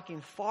are talking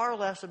far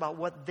less about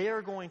what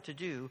they're going to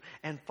do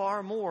and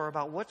far more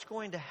about what's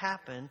going to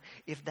happen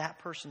if that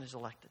person is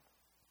elected.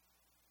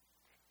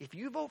 If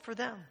you vote for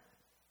them,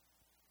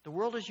 the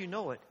world as you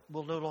know it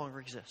will no longer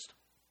exist.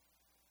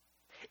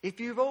 If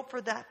you vote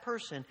for that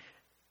person,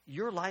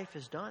 your life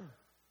is done.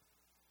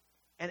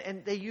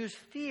 And they use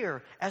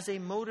fear as a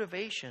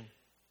motivation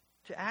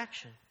to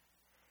action.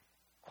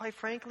 Quite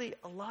frankly,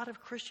 a lot of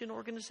Christian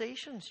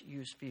organizations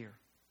use fear.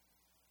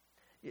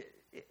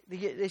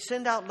 They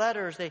send out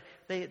letters.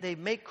 They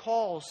make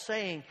calls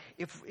saying,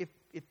 if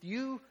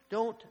you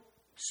don't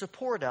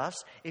support us,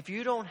 if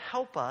you don't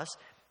help us,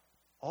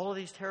 all of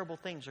these terrible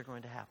things are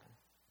going to happen.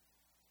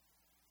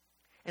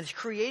 And it's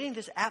creating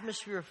this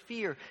atmosphere of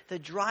fear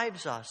that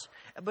drives us.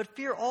 But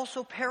fear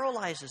also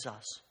paralyzes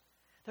us.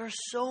 There are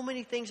so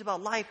many things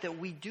about life that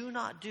we do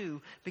not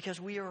do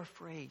because we are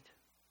afraid.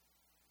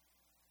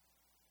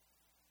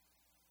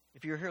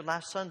 If you were here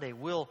last Sunday,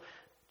 Will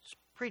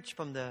preached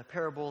from the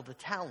parable of the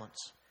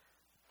talents.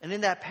 And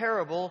in that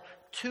parable,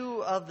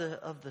 2 of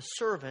the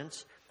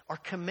servants are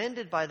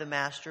commended by the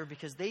master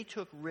because they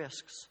took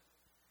risks.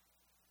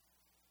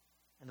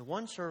 And the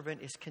one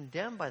servant is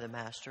condemned by the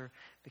master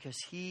because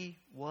he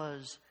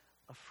was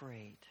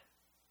afraid.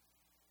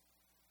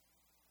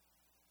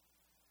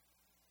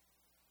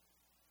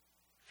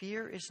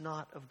 Fear is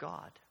not of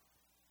God.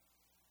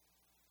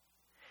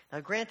 Now,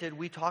 granted,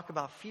 we talk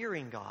about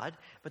fearing God,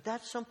 but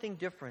that's something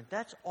different.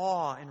 That's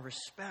awe and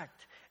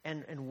respect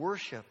and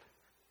worship.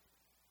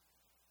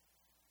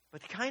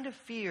 But the kind of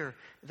fear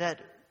that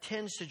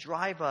tends to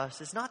drive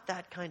us is not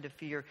that kind of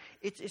fear.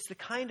 It's the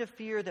kind of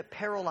fear that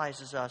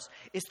paralyzes us.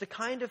 It's the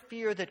kind of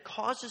fear that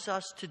causes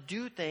us to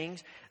do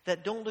things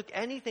that don't look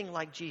anything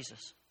like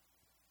Jesus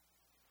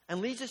and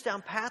leads us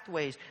down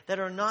pathways that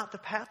are not the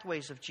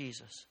pathways of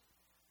Jesus.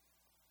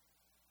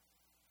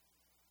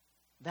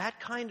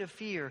 That kind of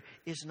fear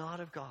is not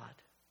of God.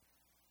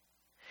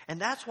 And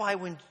that's why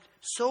when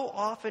so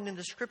often in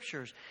the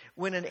scriptures,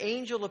 when an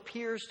angel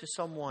appears to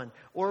someone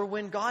or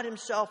when God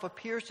himself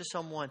appears to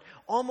someone,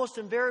 almost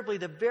invariably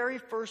the very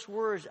first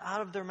words out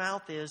of their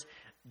mouth is,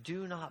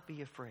 "Do not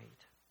be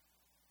afraid."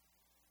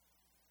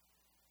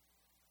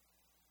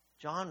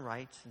 John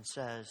writes and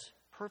says,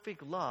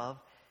 perfect love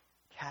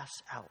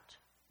casts out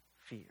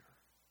fear.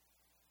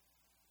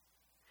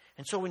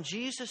 And so when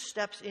Jesus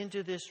steps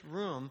into this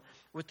room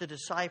with the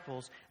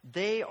disciples,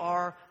 they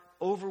are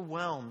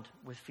overwhelmed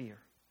with fear.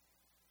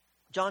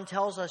 John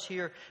tells us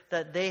here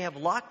that they have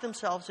locked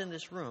themselves in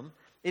this room.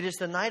 It is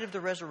the night of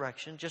the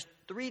resurrection, just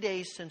 3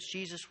 days since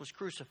Jesus was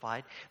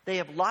crucified. They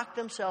have locked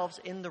themselves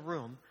in the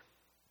room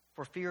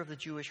for fear of the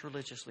Jewish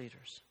religious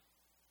leaders.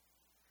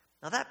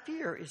 Now that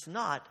fear is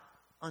not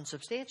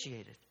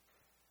unsubstantiated.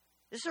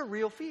 This is a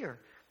real fear.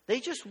 They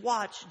just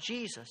watched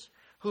Jesus,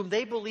 whom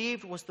they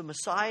believed was the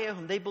Messiah,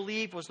 whom they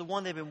believed was the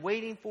one they've been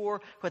waiting for,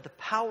 who had the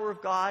power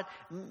of God,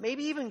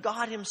 maybe even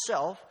God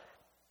himself.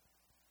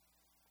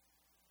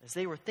 As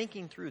they were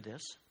thinking through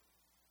this,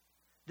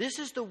 this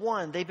is the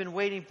one they've been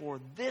waiting for.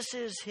 This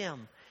is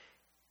him.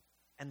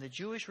 And the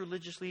Jewish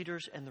religious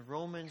leaders and the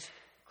Romans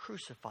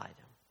crucified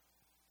him.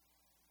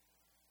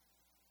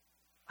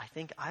 I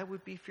think I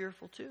would be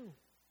fearful too.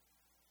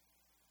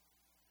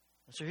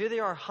 And so here they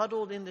are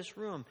huddled in this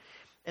room.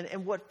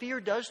 And what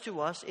fear does to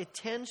us, it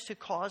tends to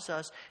cause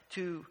us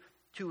to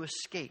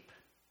escape.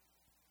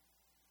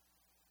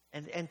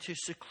 And to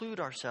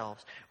seclude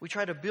ourselves. We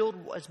try to build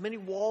as many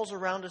walls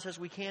around us as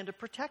we can to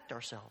protect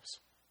ourselves.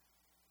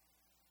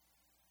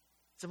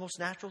 It's the most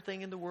natural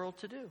thing in the world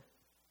to do.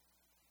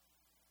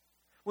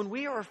 When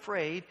we are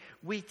afraid,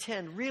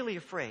 really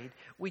afraid,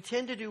 we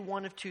tend to do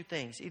one of two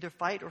things, either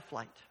fight or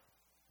flight.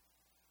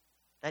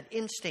 That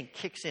instinct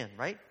kicks in,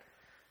 right?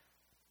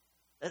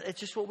 It's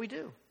just what we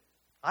do.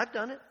 I've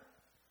done it.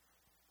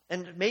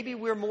 And maybe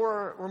we're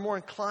more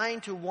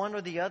inclined to one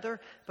or the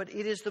other, but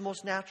it is the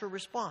most natural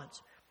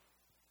response.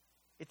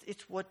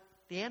 It's what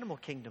the animal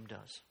kingdom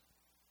does.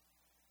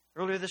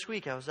 Earlier this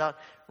week, I was out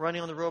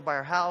running on the road by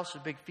our house, a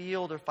big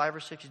field. There are 5 or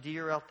 6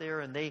 deer out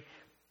there, and they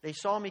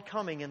saw me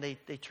coming, and they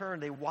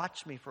turned. They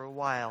watched me for a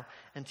while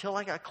until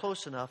I got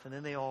close enough, and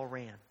then they all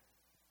ran.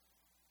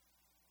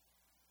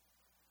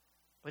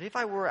 But if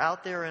I were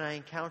out there and I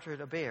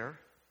encountered a bear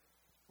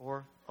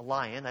or a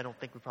lion, I don't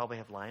think we probably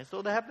have lions,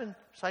 though there have been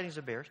sightings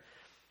of bears,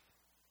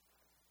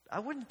 I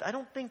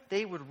don't think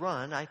they would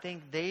run. I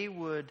think they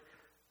would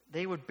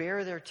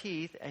bare their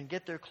teeth and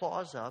get their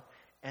claws up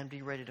and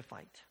be ready to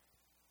fight.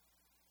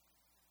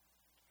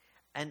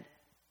 And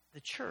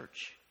the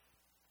church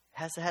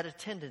has had a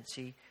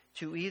tendency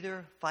to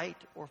either fight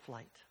or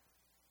flight.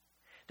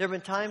 There have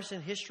been times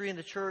in history in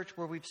the church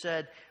where we've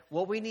said,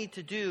 what we need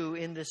to do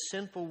in this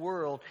sinful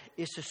world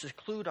is to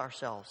seclude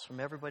ourselves from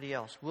everybody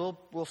else. We'll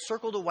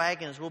circle the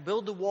wagons, we'll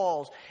build the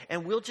walls,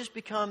 and we'll just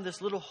become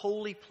this little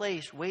holy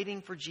place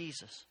waiting for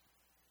Jesus.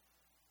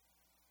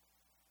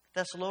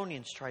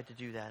 Thessalonians tried to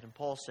do that, and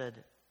Paul said,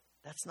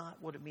 that's not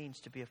what it means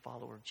to be a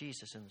follower of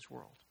Jesus in this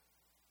world.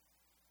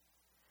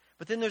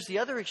 But then there's the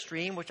other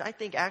extreme, which I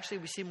think actually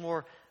we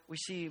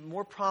see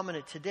more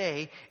prominent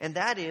today, and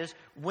that is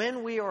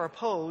when we are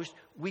opposed,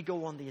 we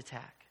go on the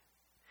attack.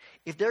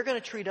 If they're going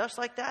to treat us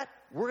like that,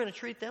 we're going to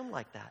treat them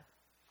like that.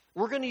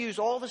 We're going to use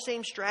all the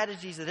same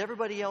strategies that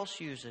everybody else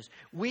uses.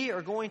 We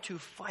are going to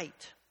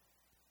fight.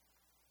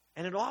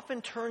 And it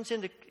often turns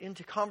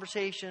into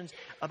conversations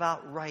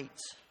about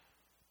rights.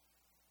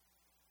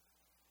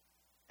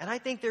 And I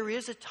think there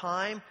is a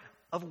time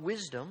of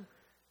wisdom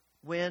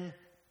when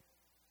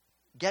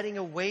getting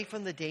away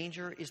from the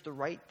danger is the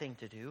right thing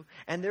to do.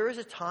 And there is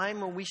a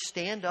time when we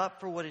stand up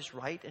for what is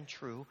right and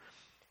true,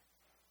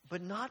 but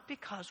not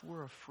because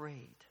we're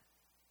afraid,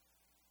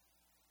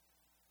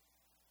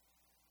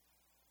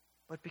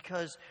 but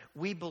because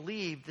we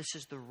believe this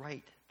is the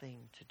right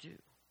thing to do.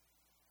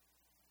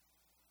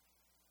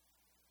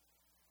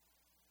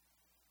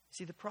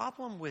 See, the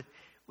problem with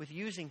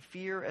using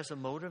fear as a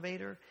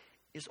motivator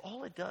is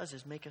all it does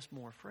is make us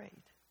more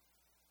afraid.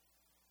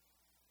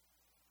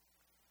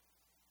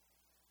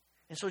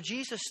 And so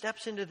Jesus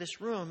steps into this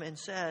room and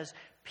says,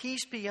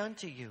 peace be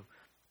unto you.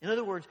 In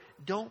other words,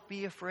 don't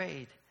be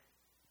afraid.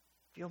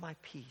 Feel my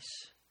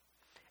peace.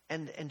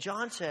 And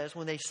John says,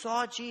 when they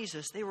saw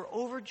Jesus, they were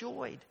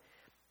overjoyed.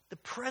 The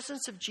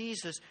presence of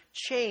Jesus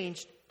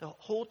changed the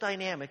whole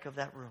dynamic of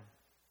that room.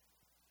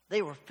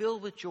 They were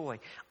filled with joy.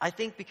 I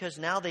think because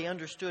now they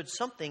understood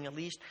something, at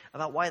least,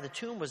 about why the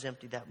tomb was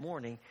empty that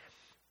morning.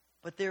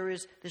 But there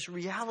is this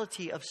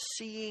reality of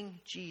seeing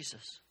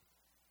Jesus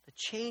that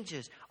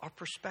changes our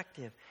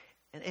perspective,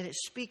 and it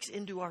speaks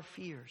into our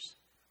fears.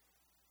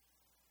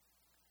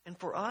 And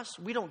for us,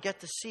 we don't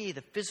get to see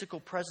the physical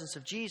presence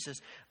of Jesus,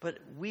 but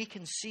we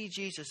can see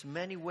Jesus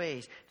many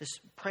ways,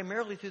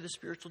 primarily through the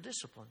spiritual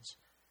disciplines.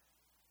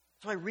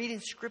 That's why reading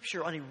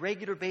Scripture on a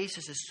regular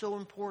basis is so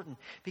important,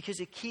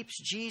 because it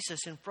keeps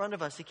Jesus in front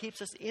of us. It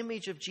keeps us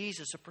image of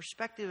Jesus, a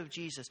perspective of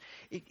Jesus.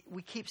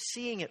 We keep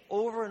seeing it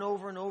over and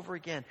over and over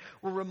again.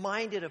 We're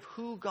reminded of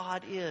who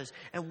God is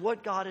and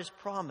what God has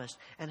promised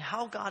and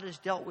how God has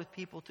dealt with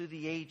people through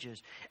the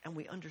ages. And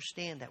we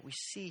understand that. We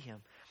see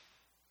Him.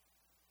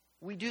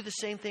 We do the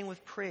same thing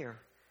with prayer.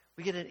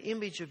 We get an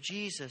image of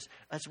Jesus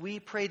as we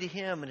pray to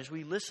Him and as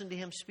we listen to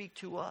Him speak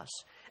to us.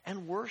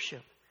 And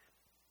worship.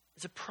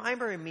 It's a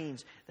primary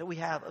means that we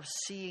have of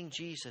seeing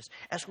Jesus.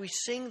 As we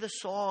sing the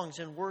songs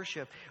in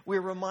worship,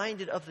 we're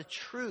reminded of the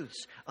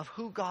truths of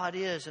who God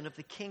is and of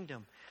the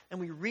kingdom. And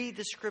we read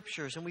the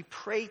Scriptures and we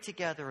pray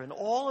together. And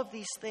all of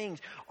these things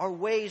are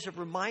ways of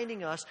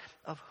reminding us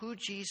of who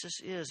Jesus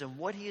is and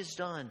what He has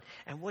done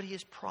and what He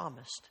has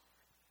promised.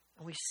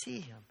 And we see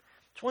Him.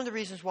 It's one of the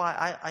reasons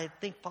why I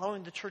think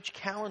following the church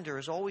calendar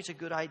is always a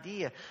good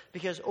idea.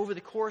 Because over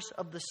the course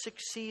of the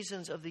 6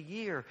 seasons of the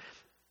year,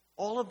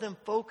 all of them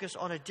focus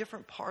on a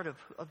different part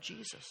of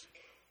Jesus.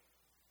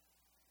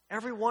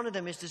 Every one of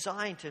them is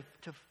designed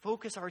to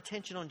focus our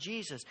attention on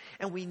Jesus.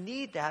 And we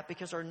need that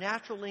because our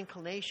natural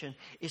inclination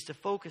is to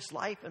focus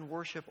life and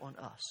worship on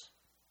us.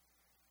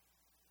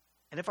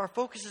 And if our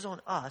focus is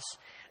on us,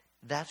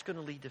 that's going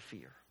to lead to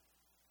fear.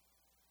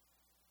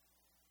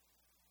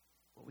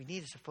 What we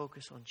need is to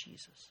focus on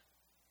Jesus.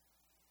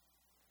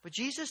 But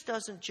Jesus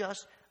doesn't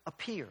just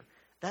appear.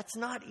 That's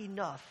not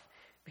enough.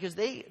 Because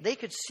they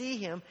could see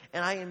Him,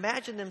 and I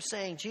imagine them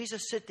saying,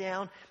 Jesus, sit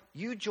down,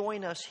 you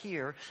join us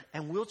here,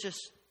 and we'll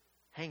just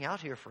hang out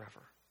here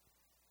forever.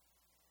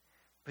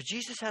 But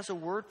Jesus has a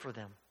word for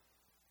them.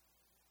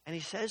 And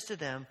He says to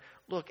them,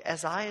 look,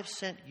 as I have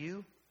sent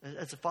you,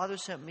 as the Father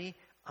sent me,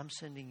 I'm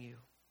sending you.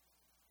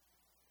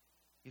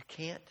 You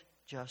can't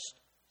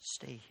just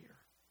stay here.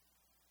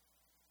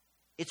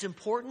 It's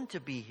important to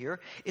be here.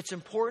 It's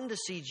important to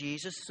see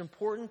Jesus. It's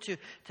important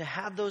to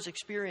have those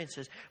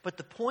experiences. But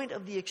the point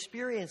of the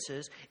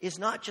experiences is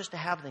not just to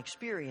have an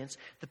experience.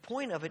 The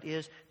point of it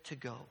is to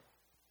go.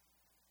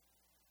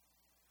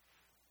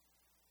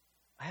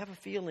 I have a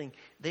feeling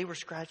they were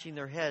scratching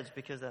their heads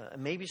because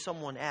maybe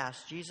someone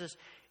asked, Jesus,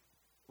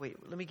 wait,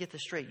 let me get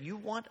this straight. You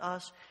want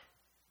us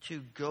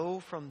to go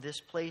from this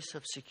place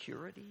of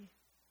security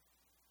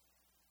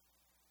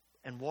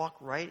and walk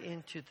right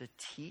into the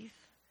teeth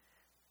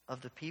of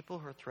the people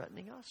who are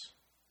threatening us?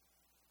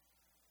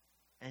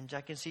 And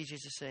I can see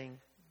Jesus saying,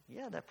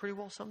 yeah, that pretty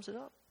well sums it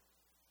up.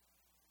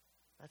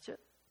 That's it.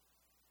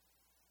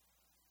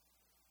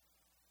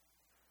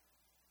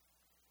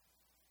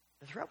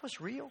 The threat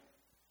was real.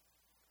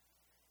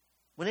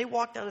 When they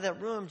walked out of that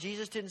room,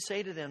 Jesus didn't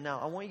say to them, now,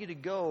 I want you to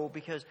go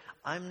because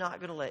I'm not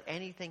going to let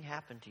anything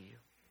happen to you.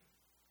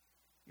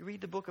 You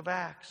read the book of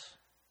Acts.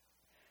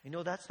 You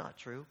know that's not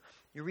true.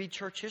 You read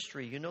church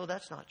history. You know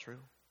that's not true.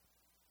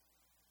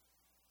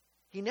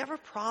 He never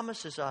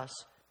promises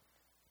us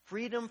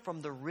freedom from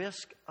the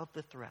risk of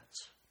the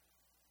threats.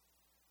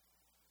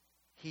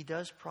 He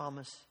does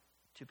promise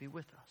to be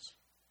with us.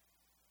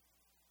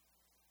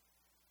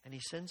 And He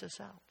sends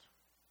us out.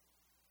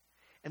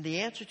 And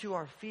the answer to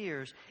our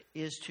fears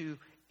is to,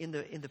 in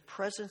the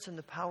presence and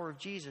the power of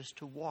Jesus,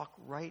 to walk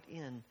right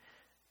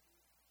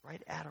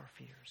at our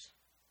fears.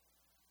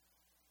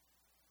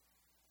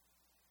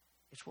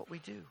 It's what we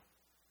do.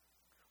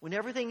 When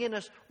everything in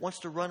us wants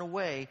to run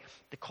away,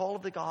 the call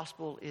of the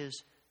gospel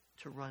is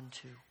to run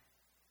to.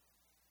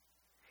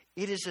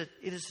 It is a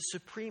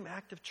supreme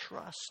act of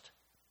trust.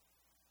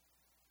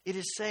 It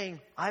is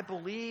saying, I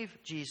believe,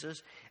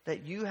 Jesus,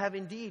 that you have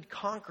indeed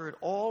conquered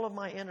all of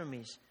my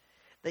enemies,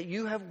 that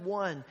you have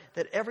won,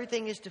 that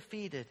everything is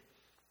defeated.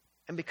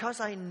 And because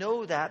I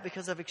know that,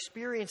 because I've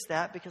experienced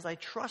that, because I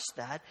trust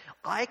that,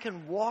 I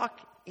can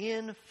walk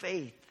in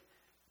faith,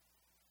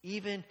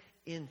 even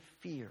in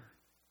fear.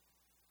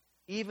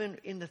 Even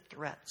in the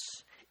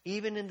threats,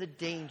 even in the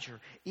danger,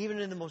 even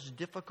in the most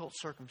difficult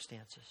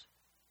circumstances.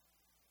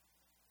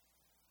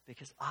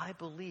 Because I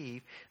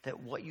believe that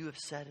what you have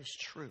said is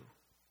true.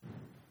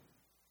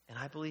 And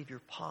I believe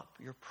your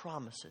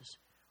promises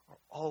are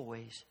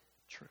always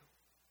true.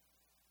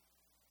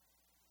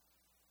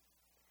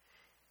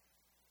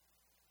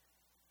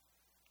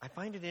 I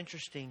find it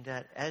interesting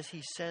that as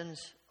He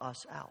sends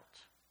us out,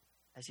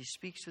 as He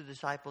speaks to the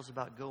disciples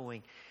about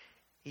going,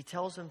 He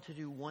tells them to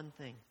do one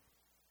thing.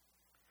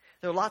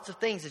 There are lots of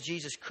things that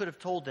Jesus could have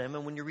told them,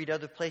 and when you read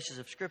other places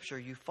of Scripture,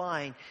 you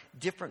find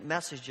different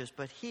messages.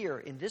 But here,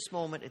 in this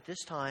moment, at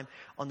this time,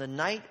 on the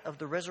night of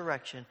the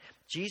resurrection,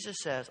 Jesus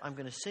says, I'm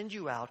going to send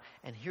you out,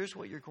 and here's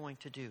what you're going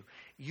to do.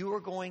 You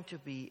are going to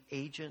be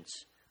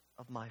agents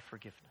of my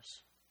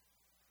forgiveness.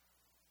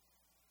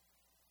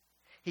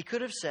 He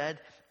could have said,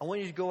 I want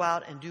you to go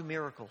out and do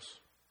miracles.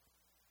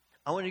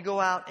 I want you to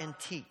go out and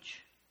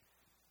teach.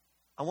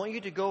 I want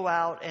you to go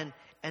out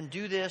and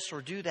do this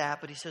or do that.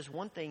 But He says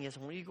one thing is,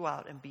 I want you to go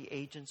out and be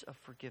agents of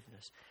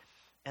forgiveness.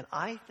 And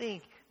I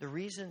think the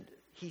reason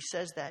He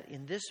says that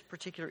in this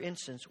particular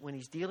instance, when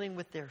He's dealing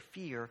with their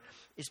fear,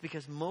 is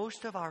because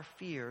most of our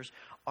fears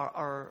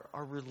are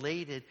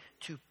related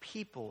to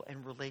people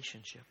and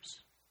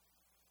relationships.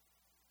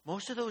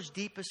 Most of those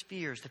deepest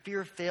fears, the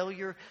fear of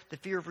failure, the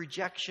fear of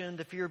rejection,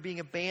 the fear of being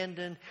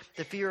abandoned,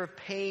 the fear of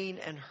pain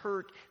and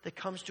hurt that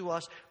comes to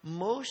us,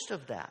 most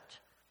of that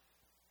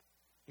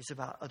is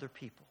about other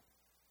people.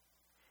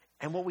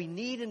 And what we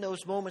need in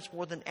those moments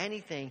more than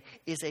anything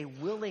is a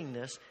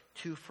willingness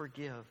to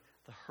forgive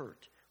the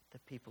hurt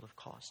that people have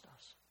caused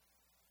us.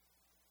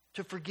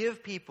 To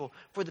forgive people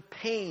for the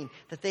pain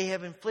that they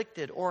have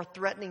inflicted or are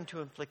threatening to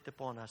inflict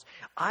upon us.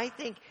 I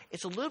think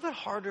it's a little bit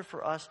harder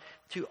for us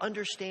to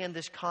understand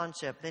this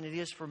concept than it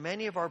is for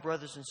many of our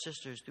brothers and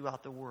sisters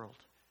throughout the world,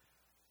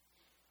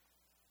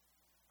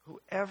 who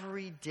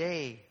every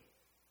day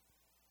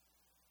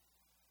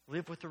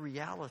live with the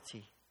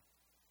reality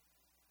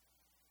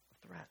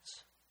of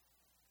threats,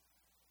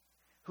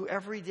 who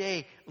every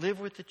day live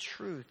with the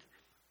truth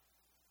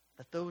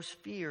that those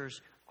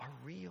fears are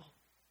real.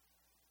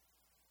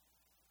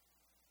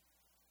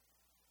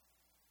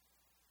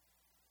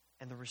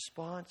 And the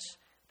response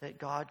that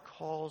God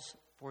calls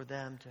for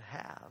them to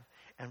have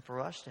and for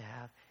us to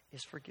have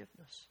is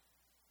forgiveness.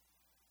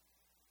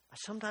 I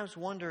sometimes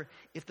wonder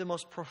if the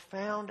most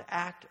profound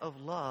act of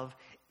love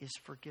is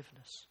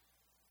forgiveness.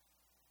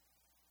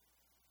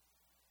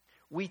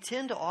 We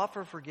tend to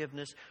offer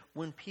forgiveness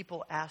when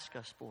people ask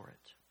us for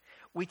it.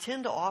 We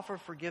tend to offer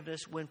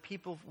forgiveness when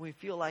we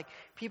feel like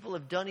people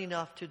have done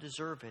enough to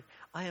deserve it.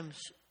 I am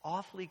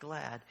awfully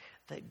glad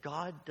that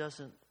God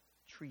doesn't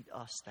treat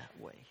us that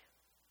way.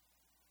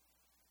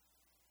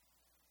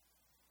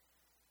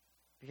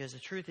 Because the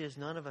truth is,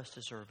 none of us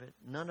deserve it.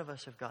 None of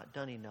us have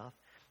done enough.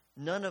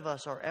 None of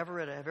us have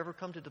ever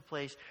come to the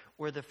place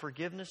where the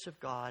forgiveness of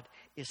God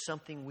is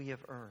something we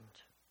have earned.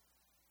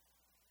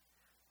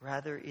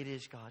 Rather, it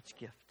is God's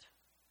gift.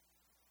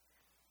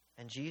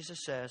 And Jesus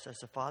says, as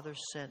the Father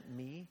sent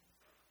me,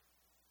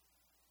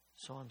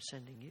 so I'm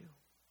sending you.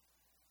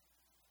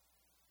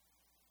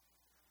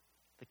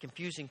 The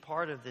confusing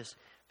part of this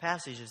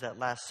passage is that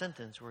last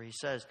sentence where he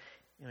says,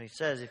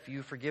 if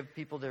you forgive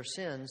people their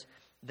sins,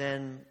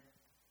 then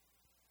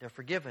they're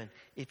forgiven.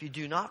 If you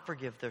do not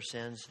forgive their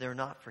sins, they're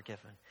not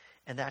forgiven.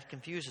 And that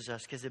confuses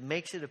us because it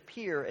makes it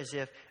appear as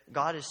if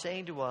God is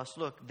saying to us,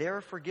 look, their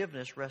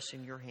forgiveness rests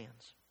in your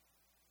hands.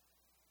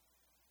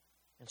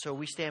 And so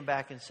we stand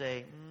back and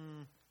say,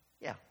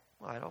 yeah,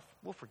 all right,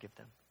 we'll forgive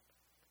them.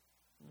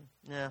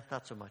 Nah,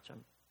 not so much.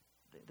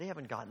 They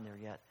haven't gotten there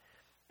yet.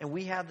 And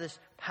we have this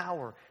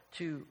power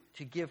to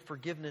give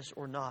forgiveness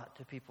or not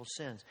to people's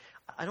sins.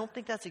 I don't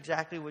think that's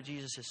exactly what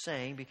Jesus is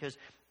saying, because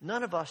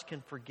none of us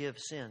can forgive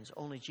sins.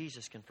 Only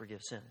Jesus can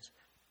forgive sins.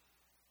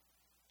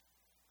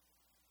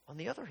 On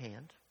the other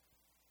hand,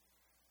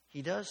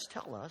 he does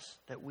tell us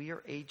that we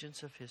are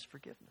agents of his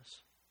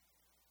forgiveness.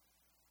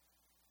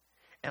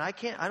 And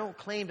I don't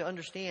claim to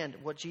understand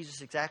what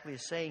Jesus exactly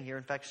is saying here.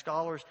 In fact,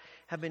 scholars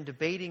have been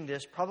debating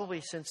this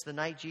probably since the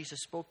night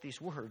Jesus spoke these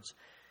words.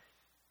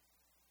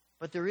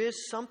 But there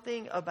is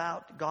something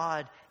about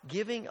God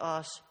giving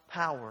us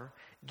power,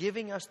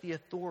 giving us the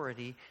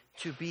authority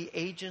to be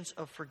agents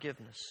of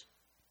forgiveness.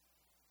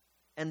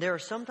 And there are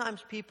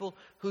sometimes people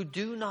who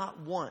do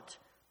not want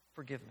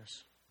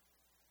forgiveness.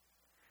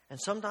 And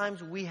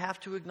sometimes we have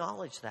to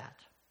acknowledge that.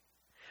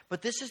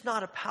 But this is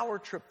not a power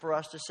trip for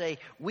us to say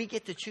we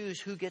get to choose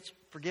who gets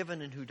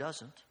forgiven and who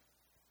doesn't.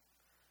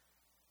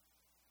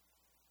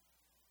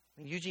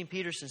 Eugene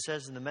Peterson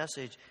says in the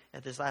Message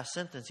at this last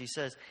sentence, he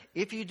says,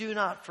 if you do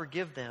not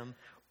forgive them,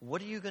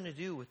 what are you going to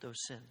do with those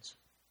sins?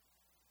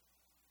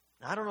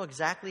 Now, I don't know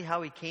exactly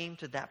how he came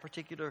to that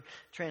particular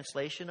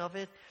translation of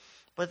it,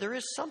 but there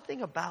is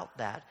something about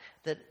that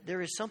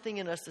there is something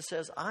in us that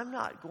says, I'm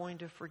not going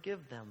to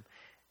forgive them.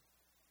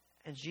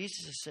 And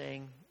Jesus is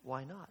saying,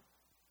 why not?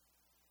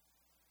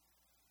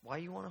 Why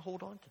do you want to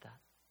hold on to that?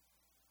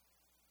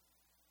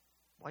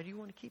 Why do you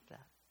want to keep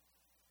that?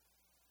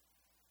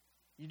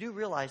 You do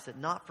realize that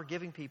not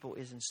forgiving people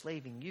is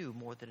enslaving you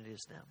more than it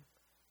is them.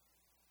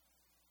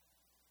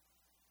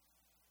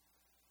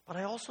 But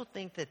I also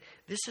think that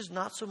this is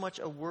not so much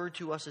a word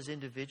to us as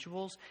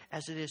individuals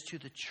as it is to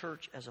the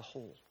church as a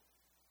whole.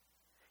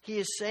 He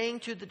is saying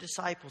to the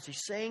disciples,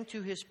 he's saying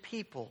to his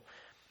people,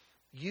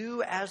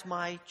 you as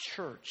my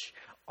church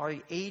are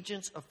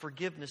agents of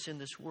forgiveness in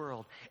this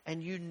world.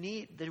 And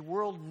the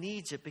world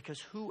needs it, because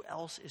who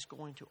else is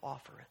going to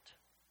offer it?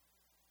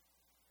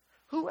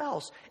 Who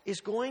else is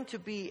going to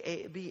be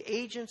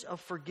agents of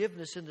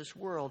forgiveness in this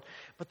world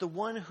but the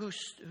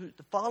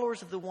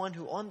followers of the one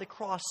who on the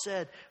cross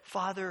said,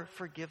 Father,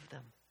 forgive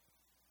them?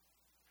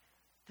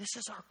 This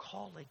is our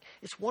calling.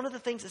 It's one of the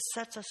things that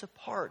sets us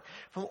apart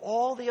from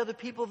all the other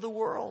people of the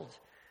world,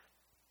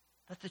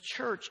 that the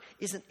church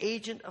is an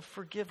agent of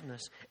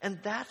forgiveness. And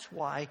that's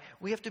why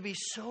we have to be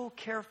so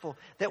careful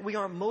that we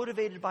aren't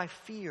motivated by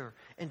fear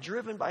and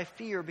driven by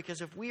fear,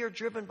 because if we are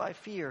driven by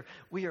fear,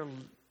 we are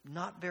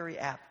not very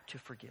apt to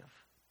forgive.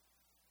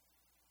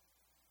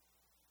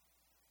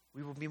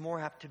 We will be more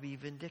apt to be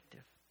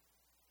vindictive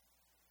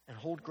and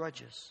hold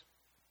grudges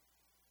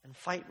and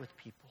fight with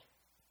people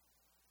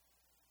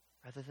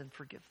rather than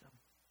forgive them.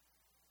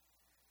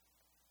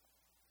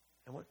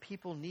 And what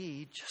people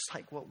need, just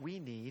like what we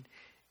need,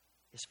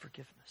 is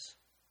forgiveness.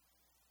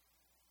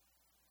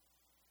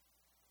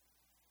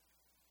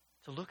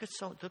 To look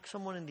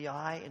someone in the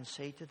eye and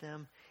say to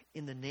them,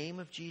 in the name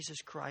of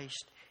Jesus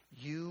Christ,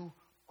 you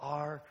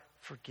are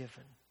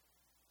forgiven,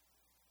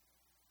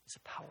 is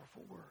a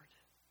powerful word.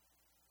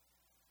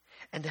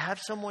 And to have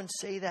someone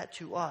say that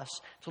to us,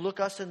 to look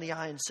us in the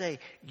eye and say,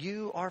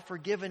 you are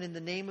forgiven in the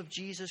name of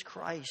Jesus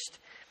Christ,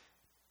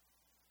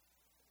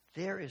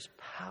 there is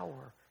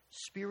power,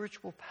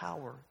 spiritual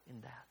power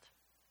in that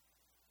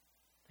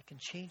can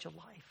change a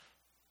life.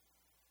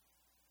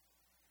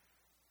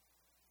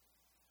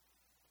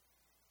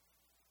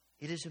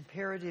 It is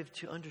imperative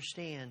to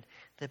understand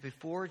that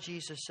before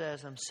Jesus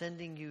says, I'm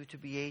sending you to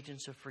be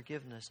agents of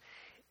forgiveness,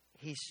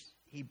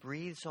 he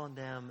breathes on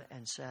them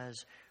and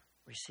says,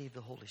 receive the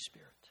Holy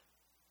Spirit.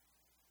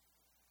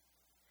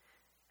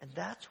 And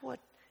that's what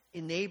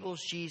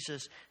enables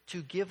Jesus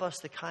to give us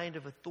the kind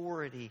of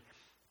authority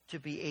to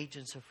be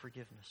agents of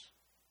forgiveness.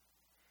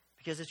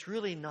 Because it's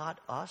really not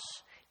us,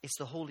 it's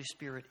the Holy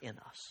Spirit in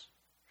us.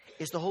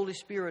 It's the Holy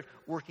Spirit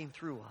working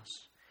through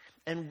us.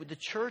 And the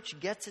church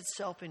gets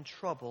itself in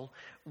trouble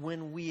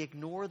when we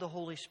ignore the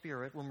Holy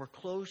Spirit, when we're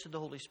closed to the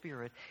Holy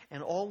Spirit,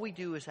 and all we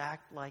do is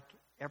act like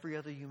every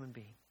other human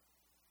being,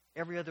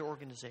 every other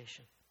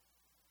organization.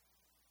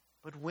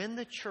 But when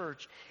the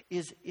church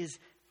is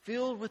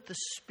filled with the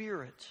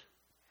Spirit,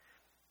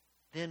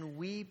 then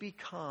we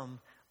become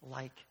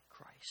like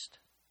Christ.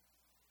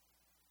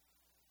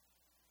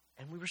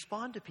 And we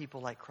respond to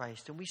people like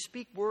Christ, and we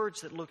speak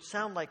words that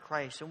sound like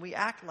Christ, and we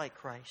act like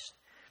Christ.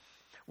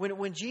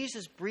 When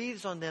Jesus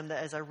breathes on them,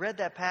 as I read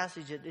that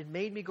passage, it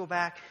made me go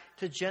back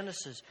to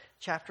Genesis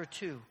chapter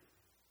 2.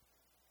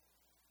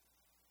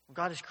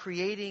 God is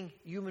creating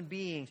human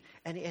beings,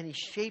 and He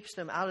shapes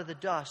them out of the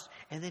dust,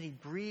 and then He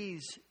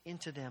breathes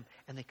into them,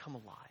 and they come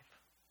alive.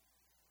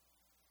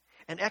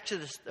 And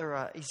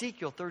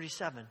Ezekiel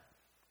 37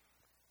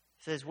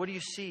 says, what do you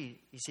see,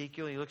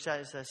 Ezekiel? He looks at it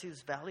and says, I see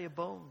this valley of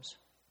bones.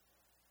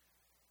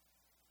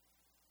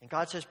 And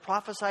God says,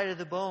 prophesy to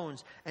the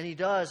bones. And He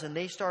does. And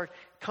they start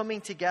coming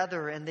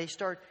together. And He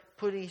starts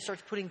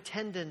putting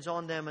tendons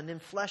on them. And then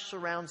flesh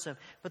surrounds them.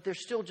 But they're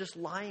still just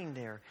lying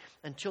there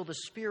until the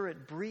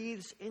Spirit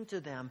breathes into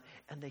them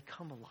and they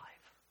come alive.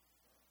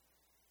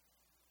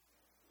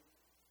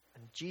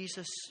 And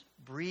Jesus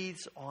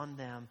breathes on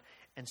them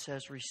and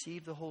says,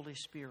 receive the Holy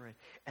Spirit.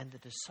 And the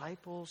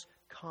disciples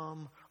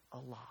come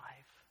alive.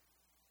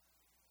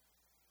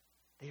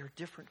 They are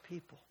different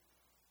people.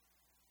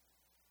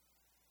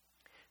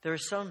 There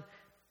is some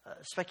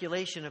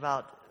speculation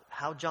about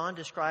how John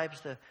describes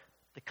the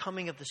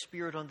coming of the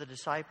Spirit on the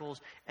disciples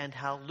and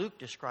how Luke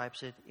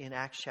describes it in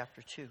Acts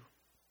chapter 2.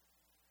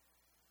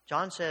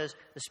 John says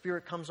the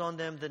Spirit comes on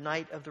them the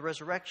night of the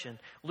resurrection.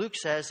 Luke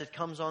says it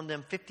comes on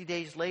them 50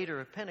 days later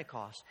at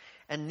Pentecost.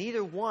 And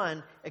neither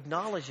one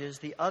acknowledges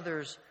the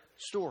other's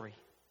story.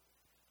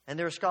 And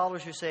there are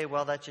scholars who say,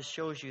 well, that just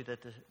shows you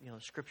that the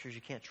Scriptures,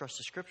 you can't trust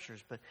the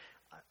Scriptures. But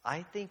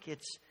I think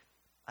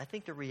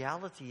the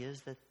reality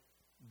is that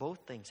both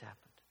things happened.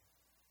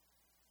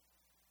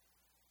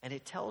 And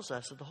it tells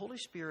us that the Holy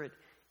Spirit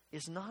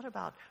is not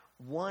about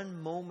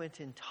one moment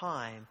in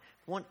time,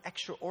 one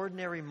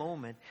extraordinary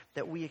moment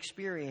that we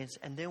experience,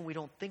 and then we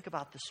don't think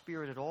about the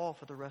Spirit at all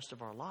for the rest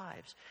of our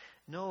lives.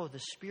 No, the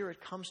Spirit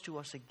comes to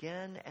us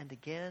again and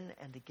again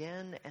and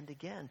again and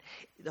again.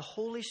 The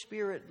Holy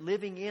Spirit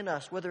living in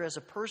us, whether as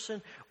a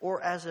person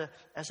or as a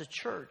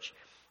church,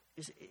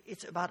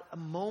 it's about a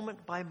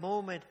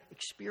moment-by-moment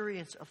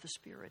experience of the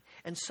Spirit.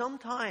 And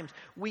sometimes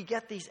we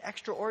get these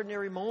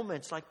extraordinary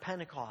moments like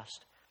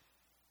Pentecost.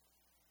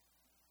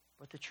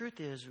 But the truth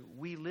is,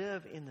 we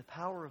live in the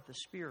power of the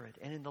Spirit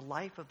and in the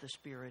life of the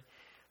Spirit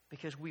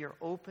because we are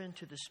open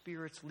to the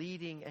Spirit's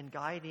leading and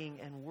guiding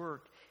and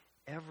work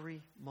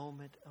every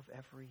moment of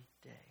every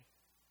day.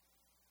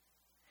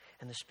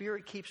 And the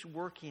Spirit keeps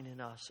working in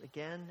us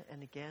again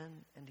and again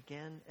and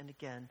again and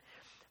again.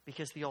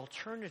 Because the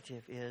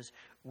alternative is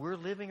we're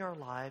living our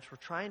lives, we're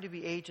trying to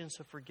be agents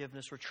of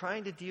forgiveness, we're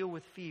trying to deal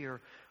with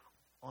fear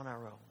on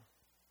our own.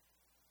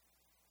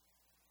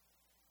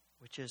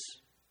 Which is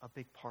a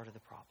big part of the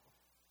problem.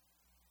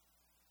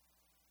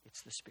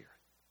 It's the Spirit.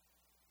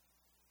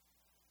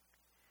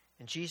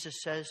 And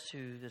Jesus says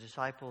to the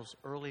disciples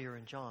earlier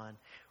in John,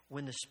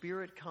 when the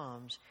Spirit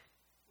comes,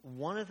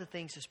 one of the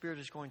things the Spirit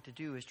is going to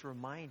do is to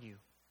remind you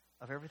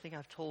of everything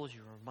I've told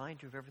you, or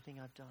remind you of everything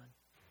I've done.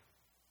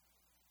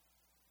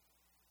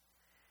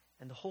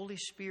 And the Holy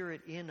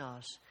Spirit in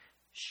us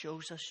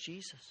shows us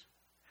Jesus.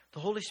 The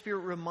Holy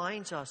Spirit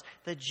reminds us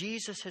that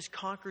Jesus has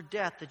conquered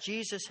death, that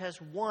Jesus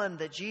has won,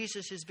 that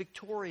Jesus is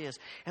victorious.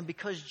 And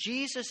because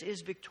Jesus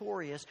is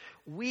victorious,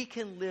 we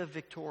can live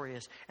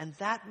victorious. And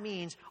that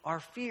means our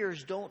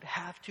fears don't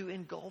have to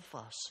engulf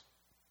us.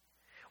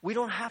 We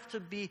don't have to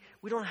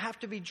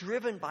be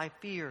driven by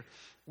fear.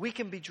 We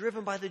can be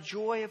driven by the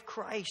joy of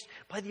Christ,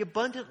 by the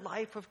abundant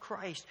life of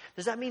Christ.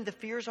 Does that mean the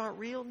fears aren't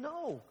real?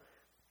 No.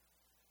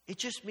 It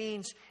just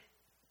means,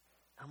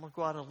 I'm going to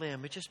go out on a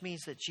limb, it just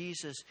means that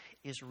Jesus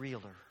is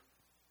realer.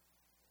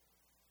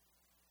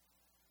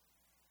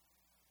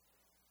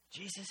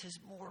 Jesus is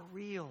more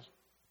real.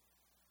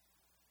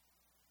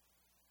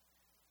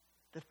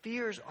 The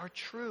fears are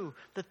true.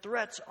 The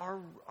threats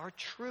are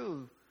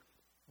true.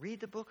 Read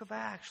the book of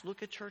Acts.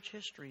 Look at church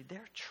history.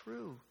 They're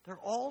true. They're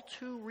all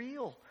too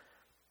real.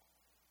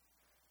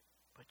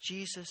 But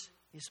Jesus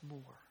is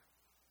more.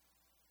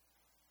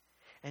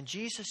 And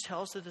Jesus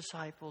tells the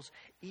disciples,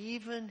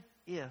 even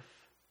if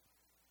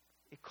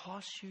it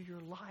costs you your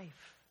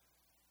life,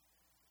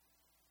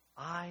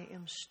 I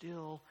am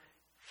still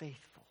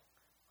faithful.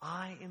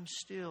 I am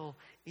still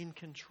in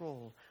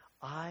control.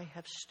 I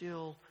have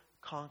still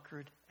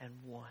conquered and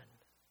won.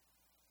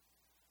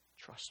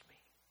 Trust me.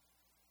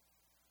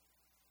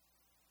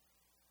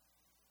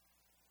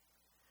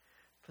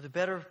 For the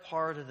better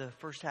part of the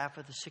first half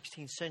of the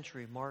 16th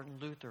century, Martin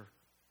Luther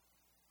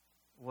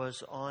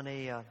was on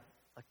a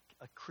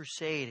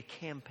crusade, a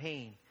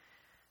campaign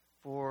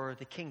for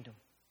the kingdom.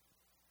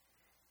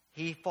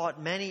 He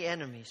fought many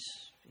enemies.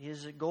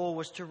 His goal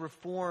was to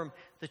reform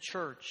the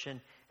church,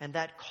 and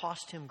that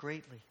cost him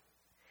greatly.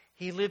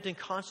 He lived in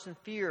constant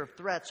fear of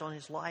threats on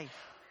his life.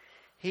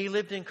 He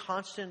lived in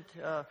constant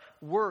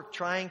work,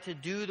 trying to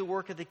do the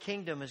work of the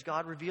kingdom as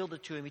God revealed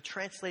it to him. He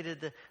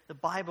translated the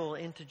Bible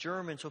into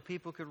German so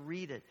people could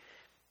read it.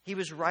 He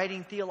was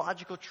writing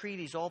theological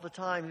treatises all the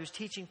time. He was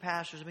teaching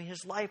pastors. I mean,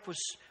 his life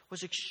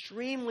was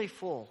extremely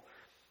full.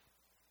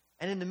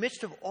 And in the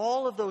midst of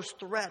all of those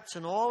threats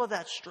and all of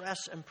that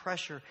stress and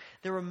pressure,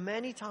 there were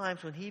many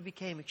times when he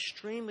became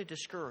extremely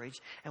discouraged.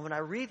 And when I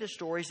read the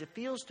stories, it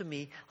feels to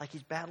me like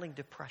he's battling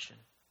depression.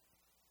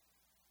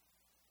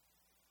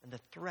 And the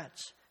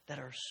threats that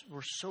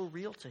were so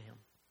real to him.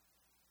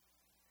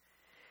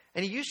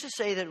 And he used to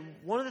say that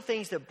one of the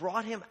things that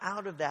brought him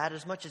out of that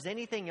as much as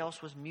anything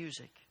else was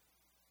music.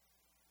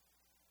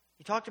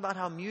 He talked about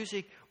how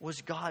music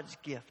was God's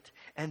gift,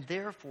 and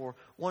therefore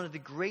one of the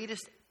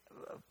greatest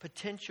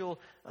potential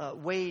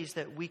ways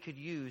that we could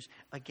use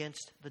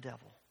against the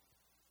devil.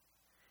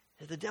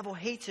 The devil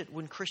hates it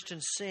when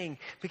Christians sing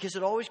because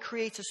it always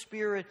creates a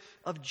spirit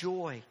of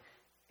joy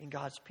in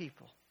God's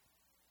people.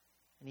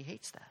 And he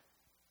hates that.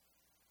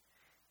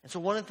 And so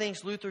one of the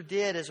things Luther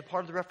did as a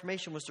part of the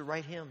Reformation was to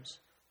write hymns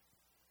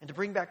and to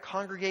bring back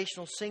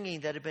congregational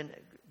singing that had been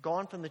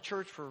gone from the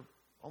church for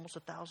almost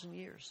 1,000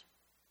 years.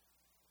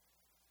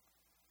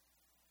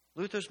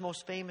 Luther's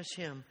most famous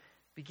hymn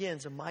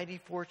begins, "A mighty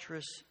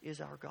fortress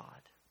is our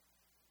God."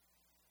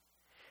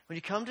 When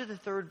you come to the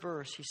third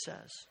verse, he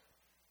says,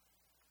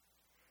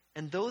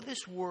 "And though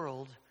this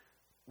world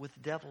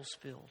with devils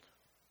filled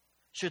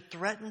should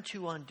threaten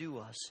to undo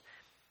us,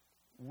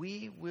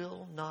 we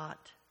will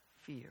not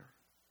fear.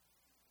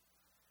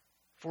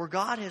 For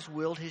God has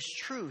willed His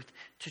truth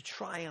to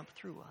triumph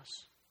through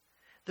us.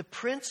 The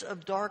prince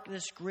of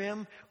darkness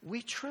grim,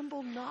 we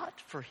tremble not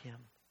for him.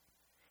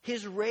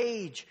 His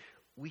rage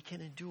we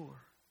can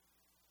endure.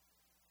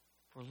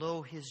 For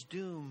lo, his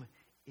doom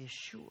is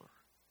sure.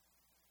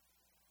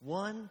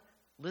 One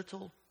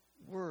little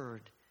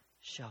word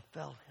shall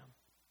fell him.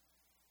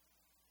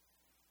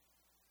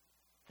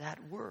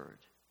 That word,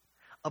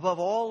 above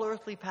all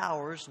earthly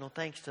powers, no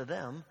thanks to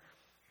them,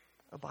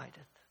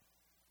 abideth.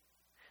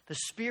 The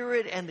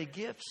Spirit and the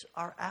gifts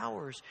are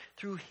ours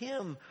through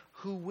Him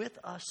who with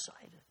us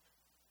sideth.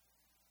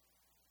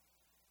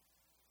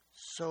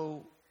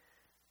 So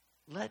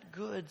let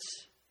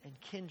goods and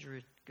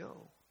kindred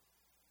go.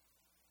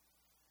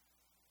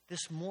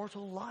 This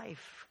mortal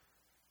life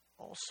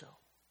also.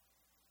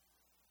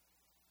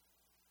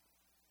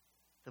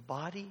 The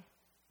body,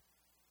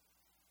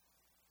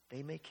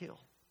 they may kill.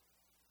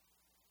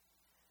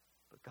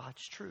 But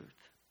God's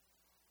truth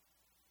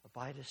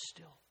abideth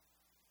still.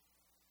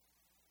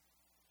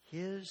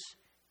 His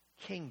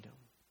kingdom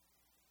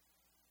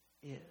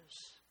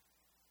is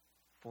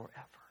forever.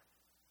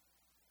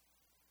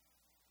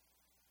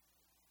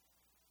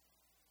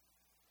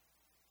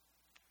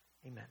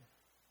 Amen.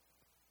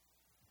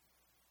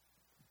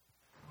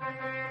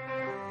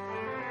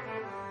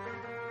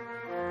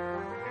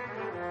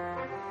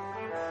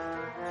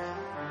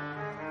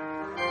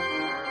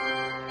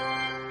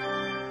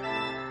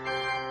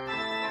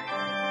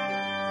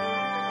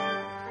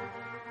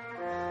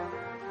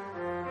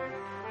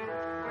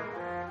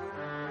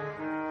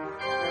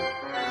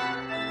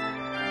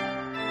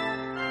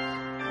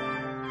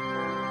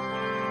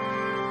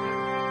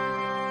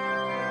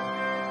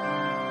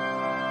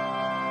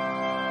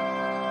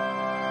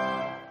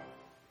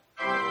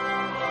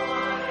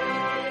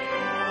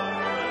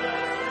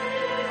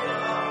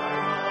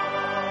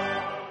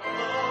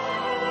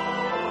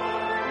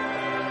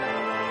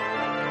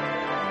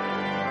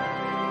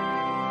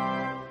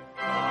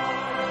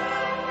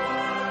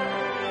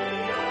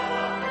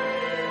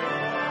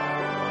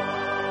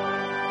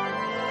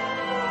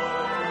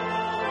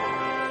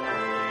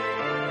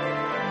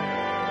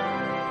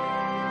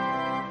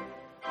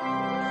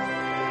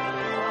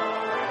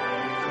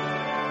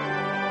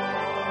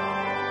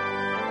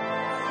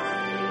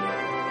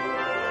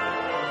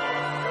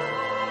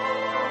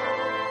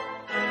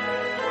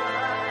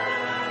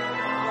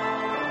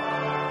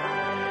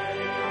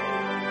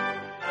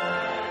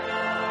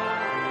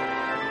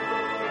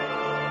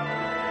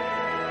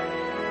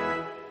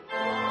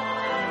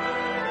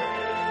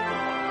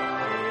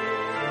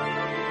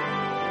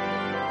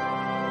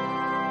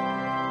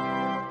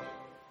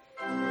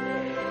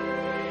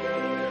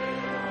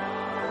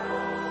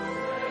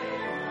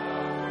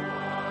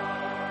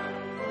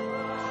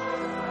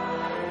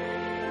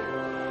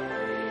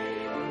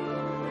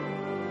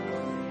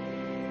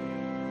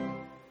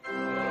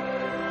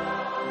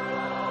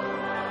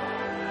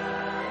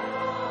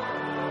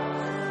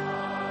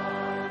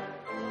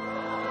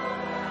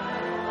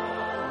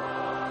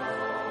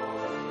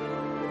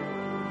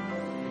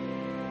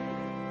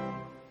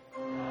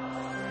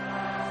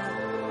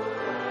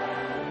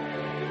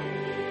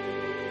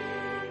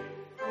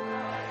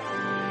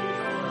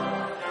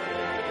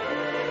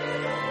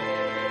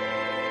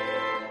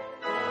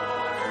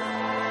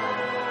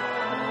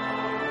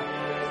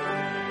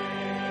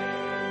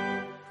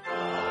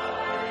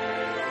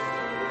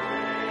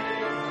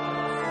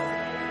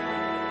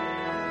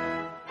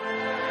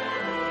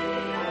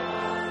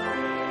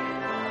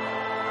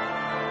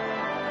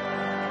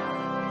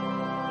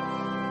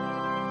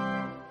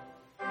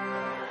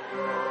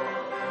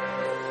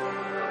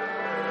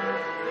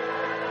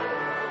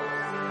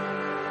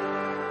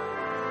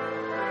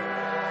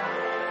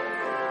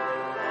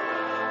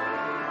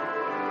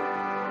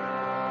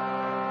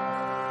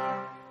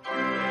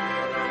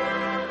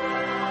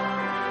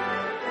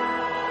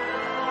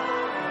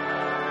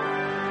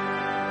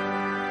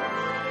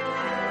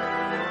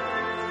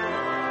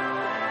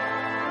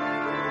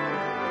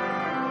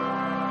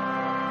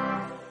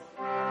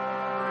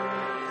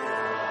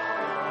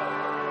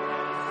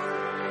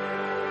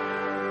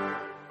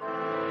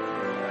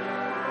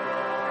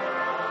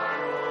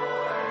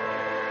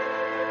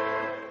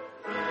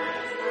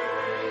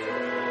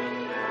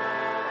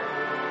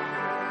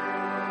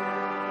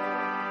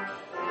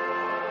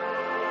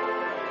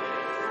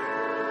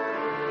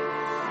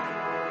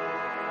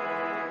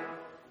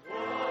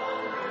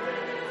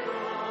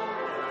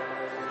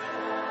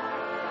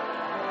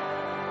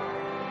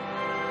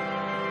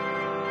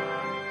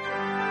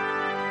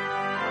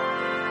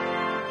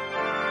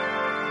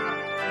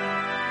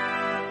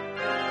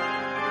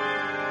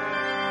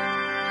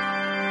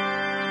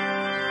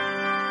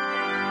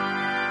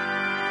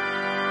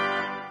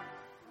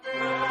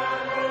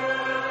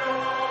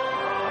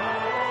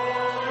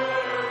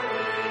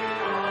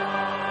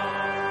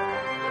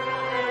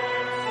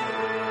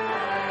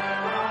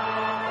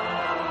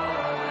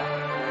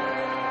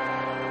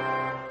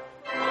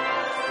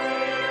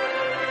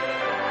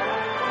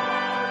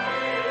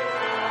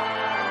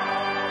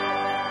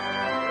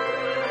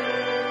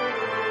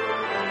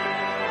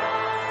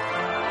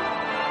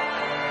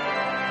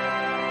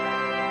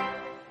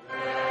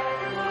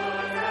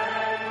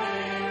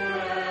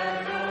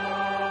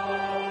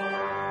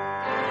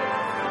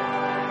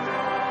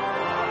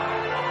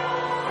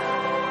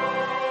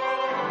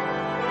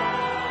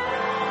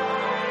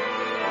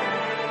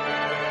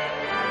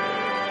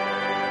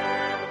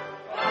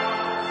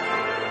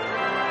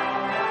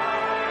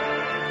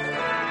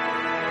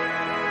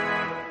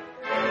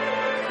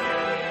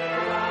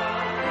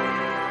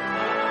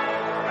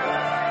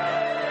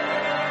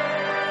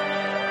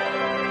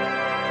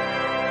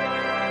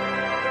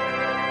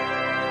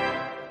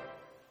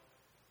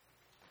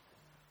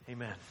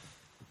 Amen.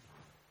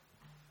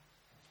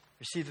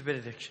 Receive the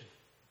benediction.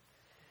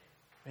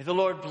 May the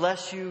Lord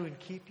bless you and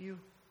keep you.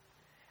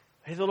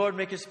 May the Lord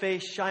make his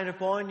face shine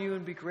upon you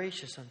and be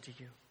gracious unto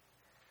you.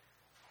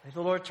 May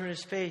the Lord turn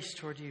his face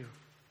toward you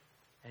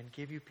and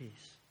give you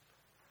peace.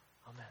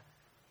 Amen.